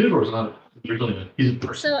 Well, Theodore's not originally he's a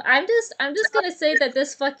person. So I'm just gonna say that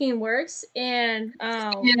this fucking works, and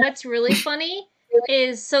what's really funny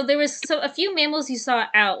is there was a few mammals you saw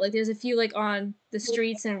out, like there's a few like on the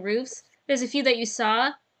streets and roofs. There's a few that you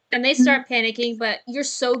saw, and they start panicking, but you're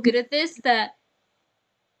so good at this that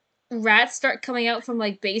rats start coming out from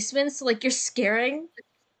like basements, so like you're scaring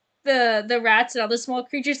the rats and other small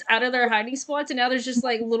creatures out of their hiding spots, and now there's just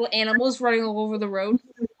like little animals running all over the road.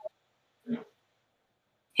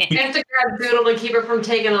 I have to grab Doodle to keep her from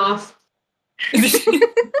taking off. Here,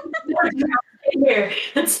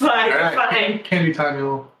 it's fine. It's fine. Candy time,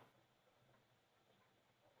 y'all.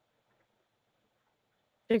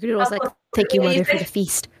 Doodle was like, "Thank you, mother, for the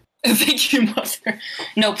feast." Thank you, mother.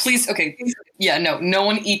 No, please. Okay. Yeah, no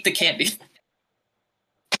one eat the candy.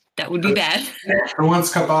 That would be bad. For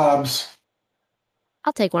once, kebabs.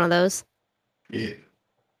 I'll take one of those. Yeah.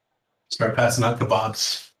 Start passing out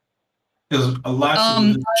kebabs. There's a lot.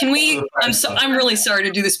 Can we? I'm really sorry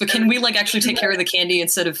to do this, but can we like actually take care of the candy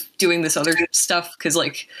instead of doing this other stuff? Because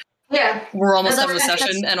like Yeah. we're almost That's done with the okay.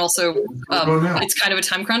 session, and also Go now. it's kind of a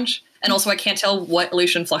time crunch, and also I can't tell what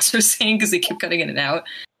Alicia and Flux are saying because they keep cutting in and out.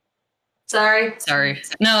 Sorry. Sorry.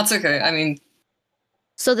 No, it's okay. I mean,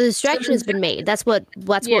 So the distraction has been made. That's what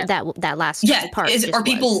Yeah. that last yeah. part. just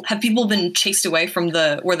Have people been chased away from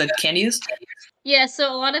where the candy is? Yeah,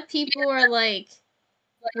 so a lot of people are like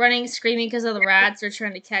running, screaming because of the rats or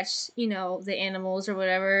trying to catch, the animals or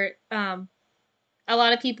whatever. A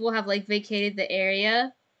lot of people have like vacated the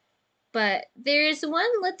area, but there's one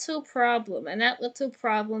little problem, and that little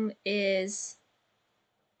problem is,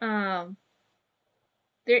 there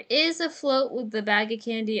is a float with the bag of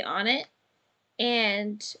candy on it,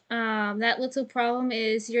 and that little problem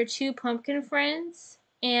is your 2 pumpkin friends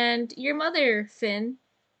and your mother, Finn,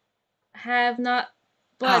 have not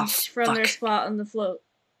budged from their fuck. spot on the float.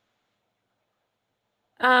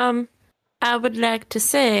 I would like to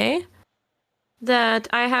say that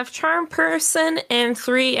I have Charm Person and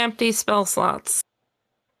 3 empty spell slots.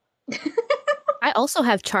 I also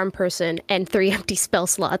have Charm Person and 3 empty spell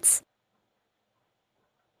slots.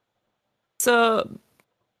 So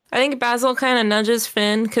I think Basil kind of nudges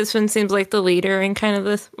Finn because Finn seems like the leader in kind of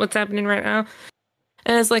this what's happening right now,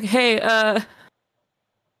 and it's like, hey,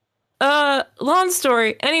 long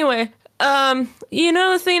story. Anyway,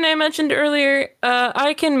 the thing I mentioned earlier,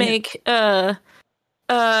 I can make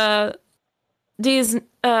these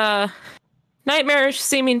nightmarish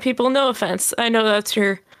seeming people. No offense, I know that's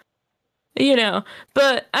your,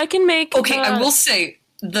 but I can make. Okay, I will say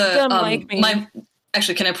them like me.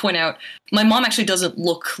 Actually, can I point out my mom actually doesn't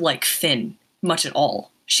look like Finn much at all.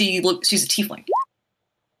 She's a tiefling.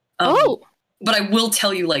 Oh! But I will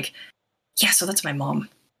tell you, like, yeah. So that's my mom.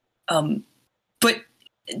 But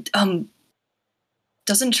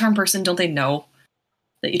doesn't Charm Person? Don't they know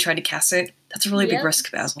that you tried to cast it? That's a really big Yep. risk,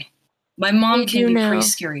 Basil. My mom They can do be know. pretty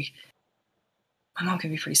scary. My mom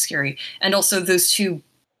can be pretty scary, and also those two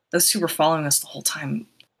were following us the whole time.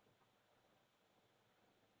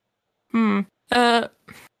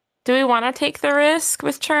 Do we want to take the risk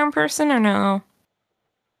with Charm Person or no?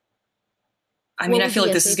 I mean, What I would feel be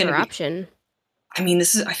like a this is going safer to be. option. I mean,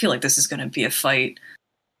 I feel like this is going to be a fight.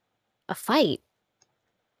 A fight.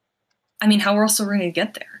 I mean, how else are we going to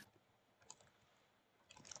get there?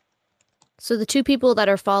 So the 2 people that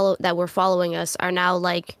were following us are now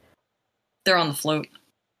like They're on the float.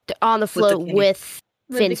 on the the float candy. with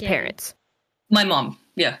With the Finn's candy. parents, My mom,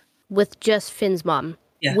 yeah, with just Finn's mom,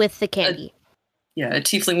 Yeah. with the candy. yeah, a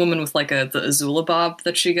tiefling woman with like the Azula bob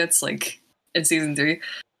that she gets, like in season 3.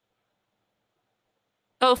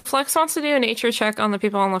 Oh, Flex wants to do a nature check on the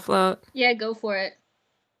people on the float. Yeah, go for it.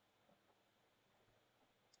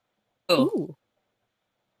 Oh, Ooh.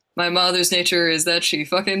 my mother's nature is that she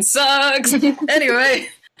fucking sucks. Anyway,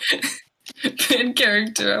 Finn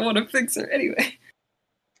character, I want to fix her anyway.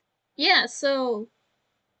 Yeah, so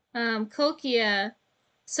Kokia,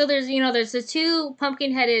 so there's the two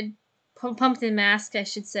pumpkin mask, I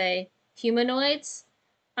should say, humanoids.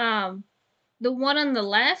 The one on the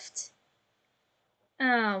left,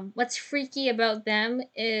 what's freaky about them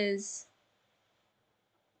is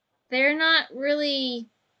they're not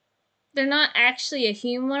actually a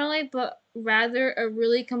humanoid, but rather a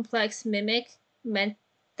really complex mimic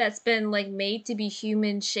that's been like made to be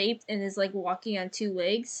human shaped and is like walking on 2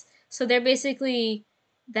 legs. So they're basically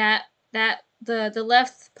the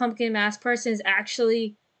left pumpkin mask person is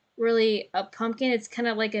actually really a pumpkin. It's kind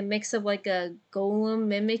of like a mix of like a golem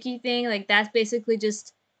mimicky thing. Like that's basically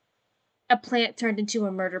just a plant turned into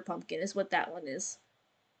a murder pumpkin is what that one is.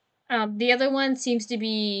 The other one seems to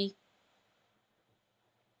be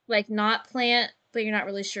like not plant, but you're not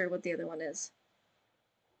really sure what the other one is.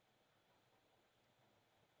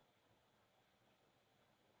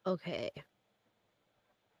 Okay.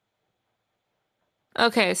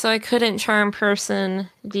 Okay, so I couldn't charm person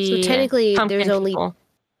the So technically, pumpkin there's only people.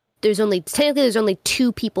 there's only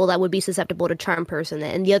 2 people that would be susceptible to charm person,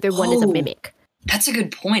 and the other one is a Oh. mimic. That's a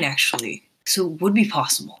good point, actually. So it would be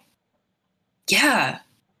possible. Yeah.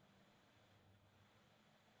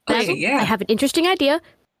 Okay, Basil, yeah. I have an interesting idea.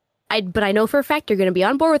 But I know for a fact you're going to be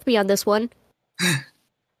on board with me on this one.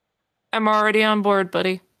 I'm already on board,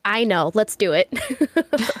 buddy. I know. Let's do it.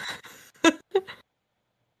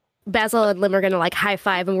 Basil and Lim are going to like high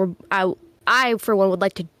five, and I for one would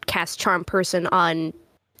like to cast charm person on.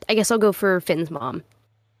 I guess I'll go for Finn's mom.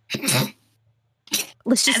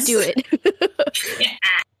 Let's just do it.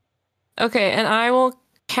 Okay, and I will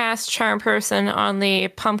cast charm person on the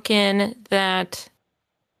pumpkin that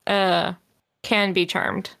can be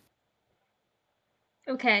charmed.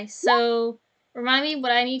 Okay, so remind me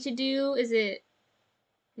what I need to do. Is it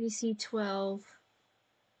DC 12?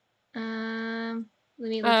 Let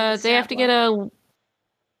me look at the They have to get a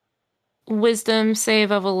wisdom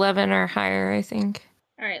save of 11 or higher, I think.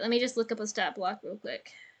 All right, let me just look up a stat block real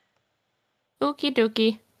quick. Okie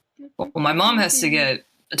dokie. Well, my mom has to get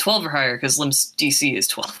a 12 or higher because Lim's DC is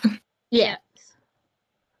 12. Yeah.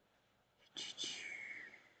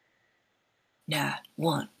 Nat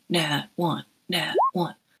 1, Nat 1, Nat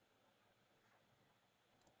 1.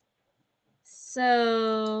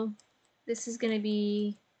 So this is gonna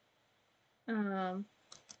be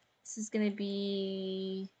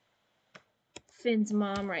Finn's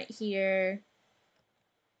mom right here.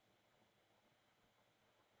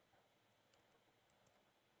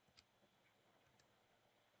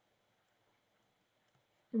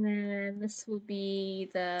 And then this will be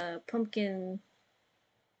the pumpkin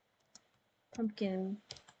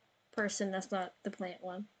person. That's not the plant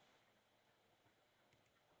one.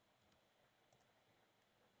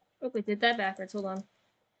 Oh, we did that backwards. Hold on.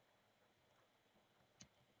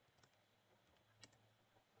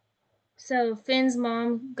 So Finn's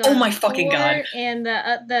mom got Oh my a fucking 4, God. and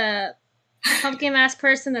the pumpkin mask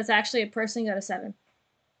person that's actually a person got a 7.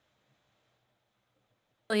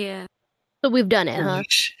 Oh, yeah. So we've done it, huh? Holy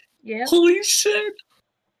shit. Yeah. Holy shit.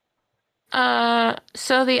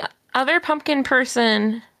 So the other pumpkin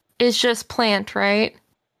person is just plant, right?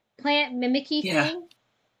 Plant mimicky Yeah. thing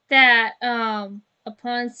that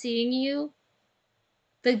upon seeing you,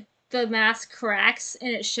 the mask cracks and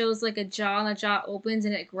it shows like a jaw, and the jaw opens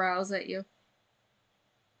and it growls at you.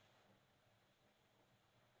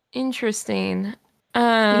 Interesting.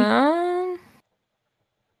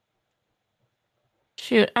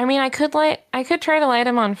 Shoot. I mean, I could try to light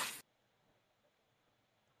him on.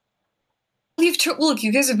 Look,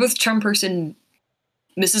 you guys are both charm person,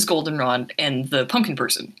 Mrs. Goldenrod, and the pumpkin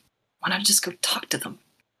person. Why not just go talk to them?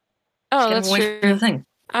 Oh, Get that's them away from true. the thing.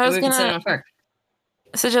 I was Maybe we can set it gonna on fire.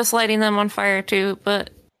 suggest lighting them on fire too, but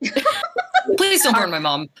Please don't burn my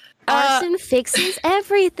mom. Arson fixes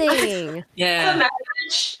everything. Yeah.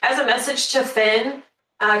 As a message to Finn,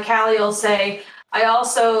 Callie will say, I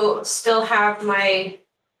also still have my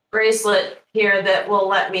bracelet here that will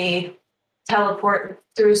let me teleport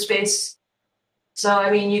through space. So,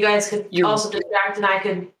 I mean, you guys could also distract and I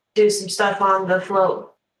could do some stuff on the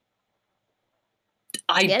float.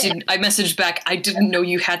 I messaged back, I didn't know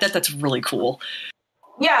you had that. That's really cool.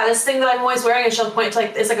 Yeah, this thing that I'm always wearing, and she'll point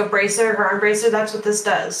to it's like a bracer, her arm bracer. That's what this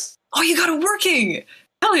does. Oh, you got it working!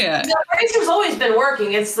 Hell yeah! The bracer's always been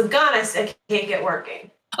working. It's the gun I can't get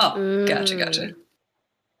working. Oh, gotcha.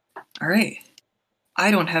 All right. I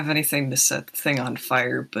don't have anything to set the thing on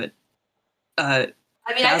fire, but I mean,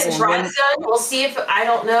 I can Basil try and some. We'll see if I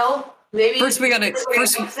don't know. Maybe first we gotta get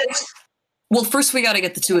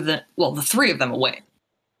the three of them away.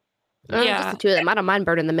 Yeah. Just the two of them. I don't mind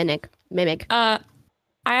burning the mimic. I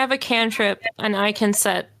have a cantrip, and I can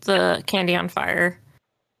set the candy on fire.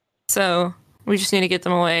 So we just need to get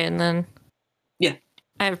them away, and then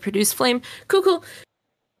I have produced flame. Cool.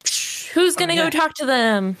 Who's gonna go talk to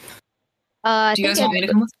them? Do you guys want me to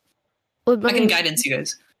come with? Well, I can guidance you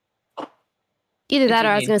guys. Either that, or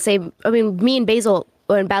I was gonna say. I mean, me and Basil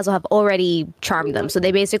have already charmed them, so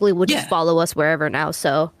they basically would just follow us wherever now.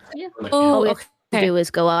 So all we have to do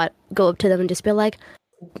is go up to them and just be like,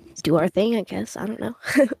 do our thing. I guess I don't know.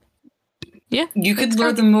 Yeah, you could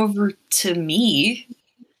lure them over to me,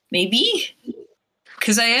 maybe,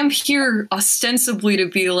 because I am here ostensibly to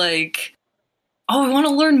be like, oh, I want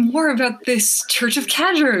to learn more about this Church of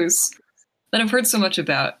Kadros that I've heard so much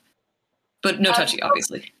about, but no touchy,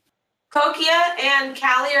 obviously. Kokia and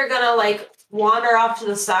Callie are gonna like wander off to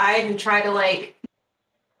the side and try to like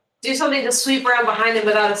do something to sweep around behind them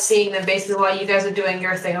without us seeing them, basically, while you guys are doing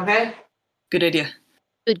your thing. Okay. Good idea.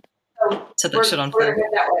 Good. So set that shit on fire.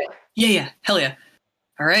 That way. Yeah, hell yeah.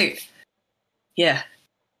 All right. Yeah,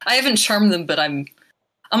 I haven't charmed them, but I'm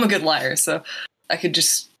a good liar, so I could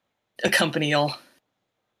just accompany y'all.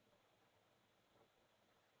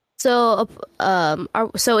 So,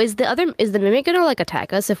 so is the mimic gonna like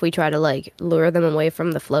attack us if we try to like lure them away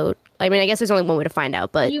from the float? I mean, I guess there's only one way to find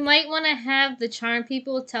out, but you might want to have the charm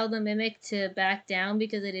people tell the mimic to back down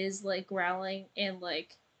because it is like growling and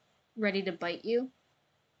like ready to bite you.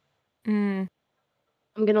 I'm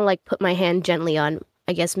gonna like put my hand gently on,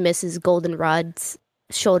 I guess, Mrs. Goldenrod's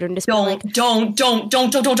shoulder and just be like, don't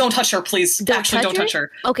touch her, please. Don't touch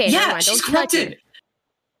her. Okay, yeah, she's corrupted.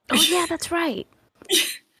 Oh yeah, that's right.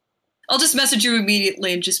 I'll just message you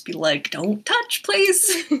immediately and just be like, don't touch,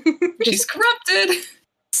 please. She's corrupted.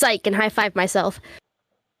 Psych, and high five myself.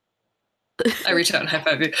 I reach out and high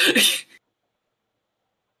five you.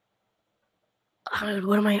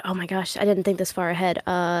 What am I? Oh my gosh, I didn't think this far ahead.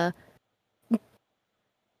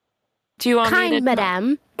 Do you want me to...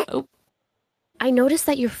 madame. Oh. I noticed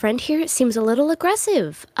that your friend here seems a little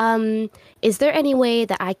aggressive. Is there any way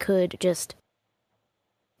that I could just,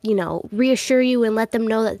 reassure you and let them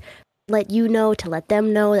know that let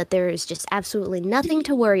them know that there is just absolutely nothing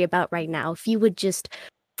to worry about right now. If you would just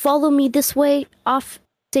follow me this way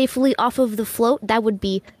safely off of the float, that would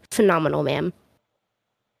be phenomenal, ma'am.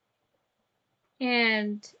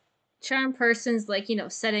 And charm person's like,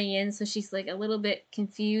 setting in, so she's like a little bit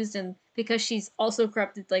confused, and because she's also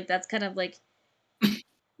corrupted, like that's kind of like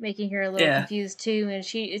making her a little confused too. And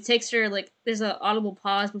it takes her like there's an audible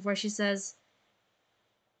pause before she says,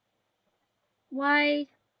 "Why?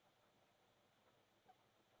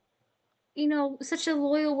 Such a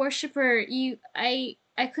loyal worshiper. I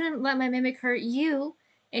couldn't let my mimic hurt you."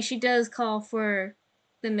 And she does call for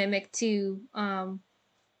the mimic to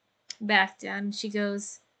back down. She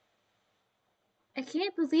goes, "I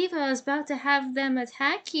can't believe I was about to have them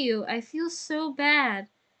attack you. I feel so bad."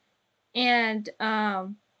 And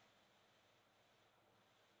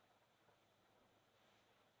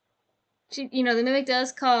she, the mimic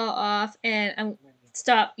does call off and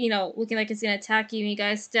stop, looking like it's gonna attack you, and you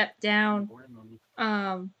guys step down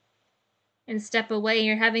and step away, and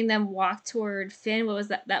you're having them walk toward Finn. What was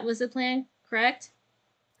that? That was the plan, correct?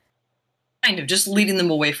 Kind of, just leading them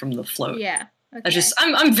away from the float. Yeah. Okay.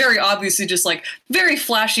 I'm very obviously just like very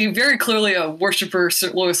flashy, very clearly a worshiper,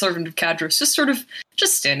 loyal servant of Kadros,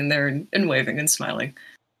 just standing there and waving and smiling.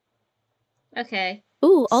 Okay.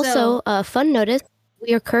 Ooh, also, fun notice.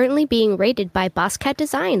 We are currently being rated by Boss Cat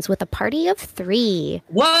Designs with a party of 3.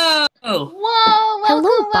 Whoa! Welcome,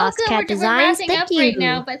 hello, Boss welcome. Cat Designs. We're wrapping up right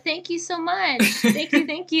now, but thank you so much. Thank you.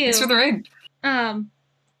 Thanks for the raid.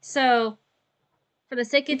 So for the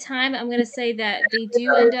sake of time, I'm gonna say that they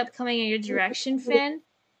do end up coming in your direction, Finn.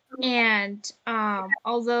 And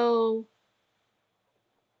although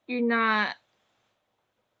they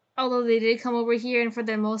did come over here and for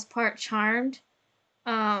the most part charmed,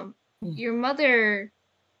 your mother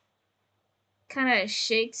kind of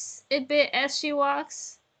shakes a bit as she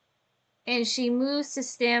walks, and she moves to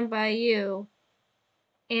stand by you.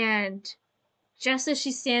 And just as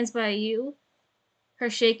she stands by you, her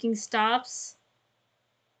shaking stops,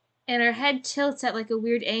 and her head tilts at like a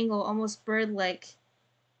weird angle, almost bird-like.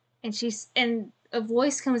 And a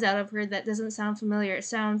voice comes out of her that doesn't sound familiar. It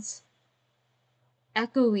sounds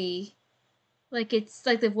echoey. Like it's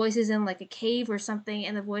like the voice is in like a cave or something,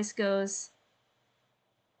 and the voice goes,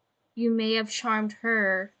 "You may have charmed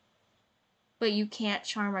her, but you can't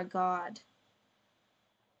charm a god.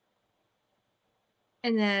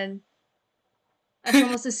 And then,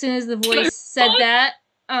 almost as soon as the voice said that,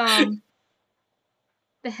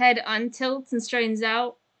 the head untilts and straightens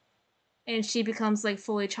out, and she becomes like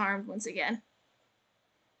fully charmed once again.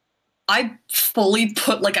 I fully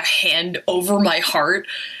put like a hand over my heart,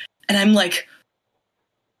 and I'm like,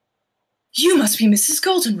 "You must be Mrs.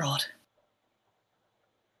 Goldenrod."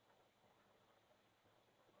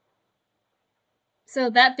 So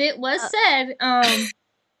that bit was said,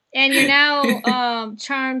 and you're now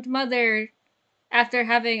charmed mother, after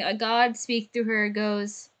having a god speak through her,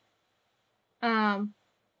 goes, "Why,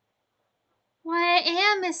 I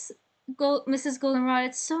am Mrs. Goldenrod.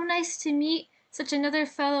 It's so nice to meet such another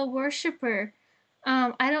fellow worshipper.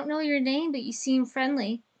 I don't know your name, but you seem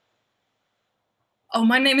friendly." "Oh,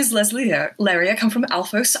 my name is Leslie Larry. I come from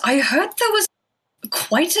Alphos. I heard there was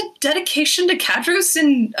quite a dedication to Kadros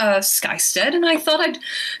in Skystead, and I thought I'd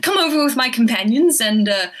come over with my companions and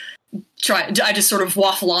I just sort of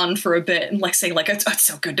waffle on for a bit and like say like it's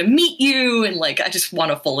so good to meet you, and like I just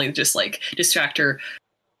want to fully just like distract her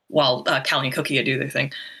while Callie and Kokia do their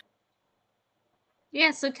thing."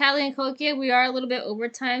 Yeah, so Callie and Kokia, we are a little bit over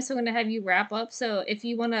time, so I'm going to have you wrap up. So if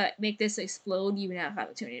you want to make this explode, you now have the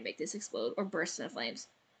opportunity to make this explode or burst into flames.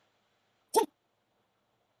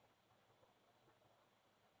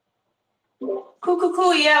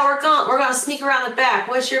 Cool. Yeah, we're gonna sneak around the back.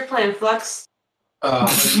 What's your plan, Flux? Bob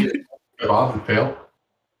and fail.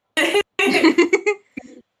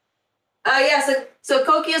 So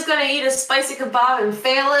Kokia's gonna eat a spicy kebab and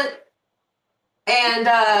fail it, and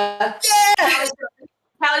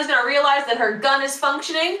Callie's gonna realize that her gun is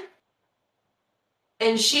functioning,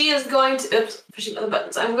 and she is going to pushing other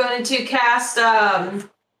buttons. I'm going to cast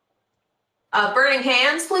Burning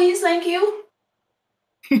Hands, please. Thank you.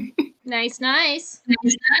 Nice.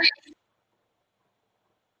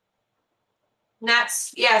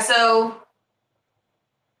 That's so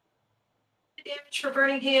damage for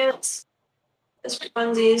Burning Hands. This for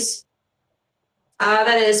funsies.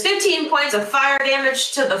 That is 15 points of fire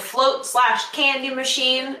damage to the float/candy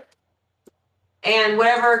machine, and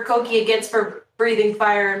whatever Kokia gets for breathing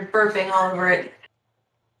fire and burping all over it.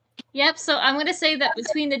 Yep. So I'm gonna say that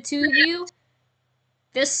between the two of you,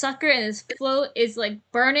 this sucker and this float is like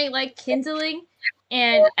burning like kindling,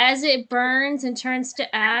 and as it burns and turns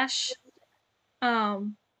to ash,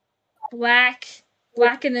 black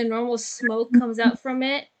and the normal smoke comes out from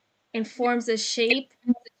it and forms a shape,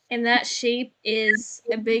 and that shape is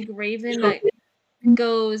a big raven that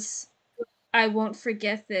goes, "I won't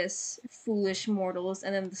forget this, foolish mortals,"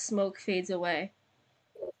 and then the smoke fades away.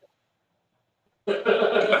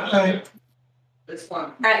 Hi. It's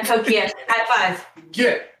fun. All right, Kokia, high five.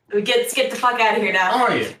 Let's get the fuck out of here now. How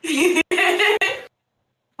are you?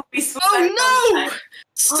 Oh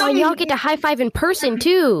no! Y'all get to high five in person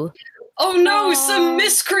too. Oh no! Some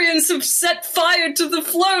miscreants have set fire to the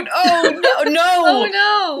float. Oh no! Oh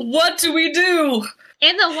no! What do we do?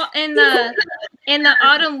 In the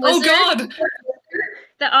autumn wizard. Oh god!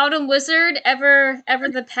 The autumn wizard, ever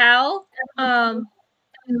the pal,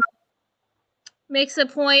 makes a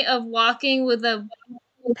point of walking with a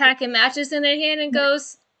pack of matches in their hand and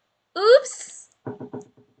goes, "Oops."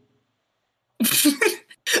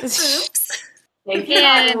 Oops. And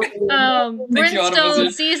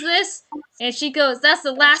Brimstone sees this, and she goes, "That's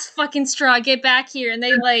the last fucking straw. Get back here!" And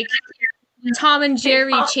they like Tom and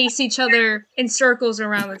Jerry chase each other in circles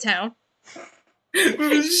around the town.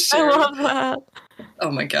 I love that.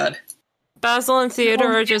 Oh my god. Basil and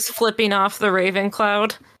Theodore are just flipping off the Raven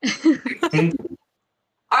Cloud.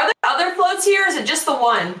 Are there other floats here, or is it just the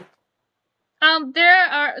one? There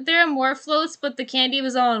are more floats, but the candy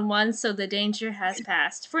was all in one, so the danger has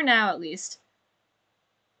passed. For now, at least.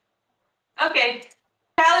 Okay.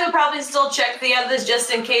 Callie will probably still check the others just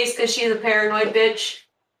in case, because she's a paranoid bitch.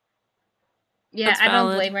 Yeah, That's I don't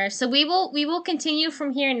valid. blame her. So we will continue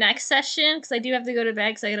from here next session, because I do have to go to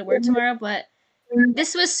bed because I got to work tomorrow, but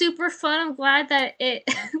this was super fun. I'm glad that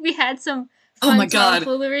we had some fun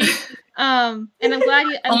tomfoolery. And I'm glad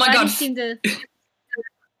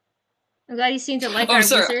you seem to like our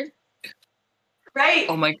wizard. Right.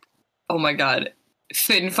 Oh my god.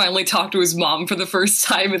 Finn finally talked to his mom for the first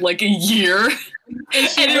time in like a year. And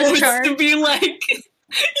it was to be like, yeah.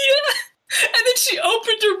 And then she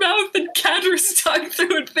opened her mouth and Cadris talked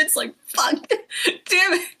through and Finn's like, fuck.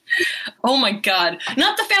 Damn it. Oh my god.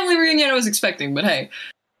 Not the family reunion I was expecting, but hey.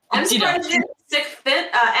 I'm surprised you didn't stick Finn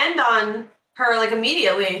end on her like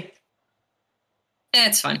immediately.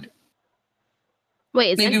 It's fine.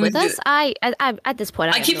 Wait, is it with us? I at this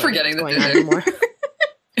point I keep forgetting that they're anymore.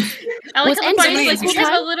 I like how the party's like, we Somebody-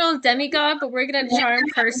 have a little demigod, but we're gonna charm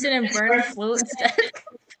person and burn a float instead.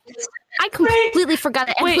 I completely forgot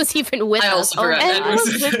that Ed Wait. was even with I us. also forgot Ed Ed was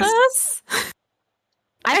was- with us?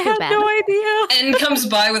 I I feel had bad. no idea. And comes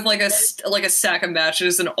by with like a sack of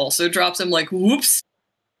matches and also drops him like whoops.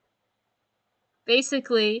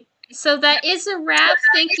 Basically. So that is a wrap.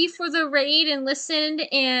 Thank you for the raid and listened.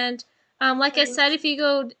 And like I said, if you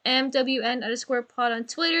go MWN_pod on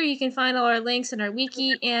Twitter, you can find all our links and our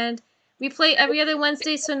wiki. And we play every other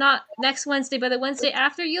Wednesday, so not next Wednesday, but the Wednesday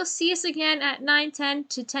after. You'll see us again at 9:10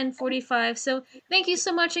 to 10:45. So thank you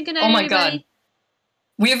so much and good night, Oh my everybody. god.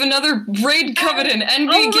 We have another raid covenant. NB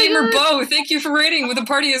Oh my Gamer God. Bo, thank you for raiding with a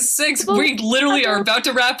party of 6. Bo. We literally are about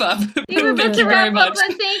to wrap up. We were about Thank to you very wrap up, much.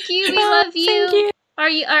 but thank you. We love Thank you.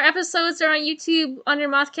 you. Our episodes are on YouTube under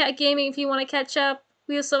Mothcat Gaming if you want to catch up.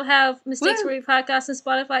 We also have Mistakes Woo. Where We Podcast on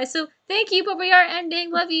Spotify. So thank you, but we are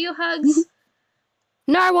ending. Love you. Hugs.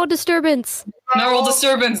 Narwhal disturbance. Narwhal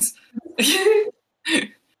disturbance.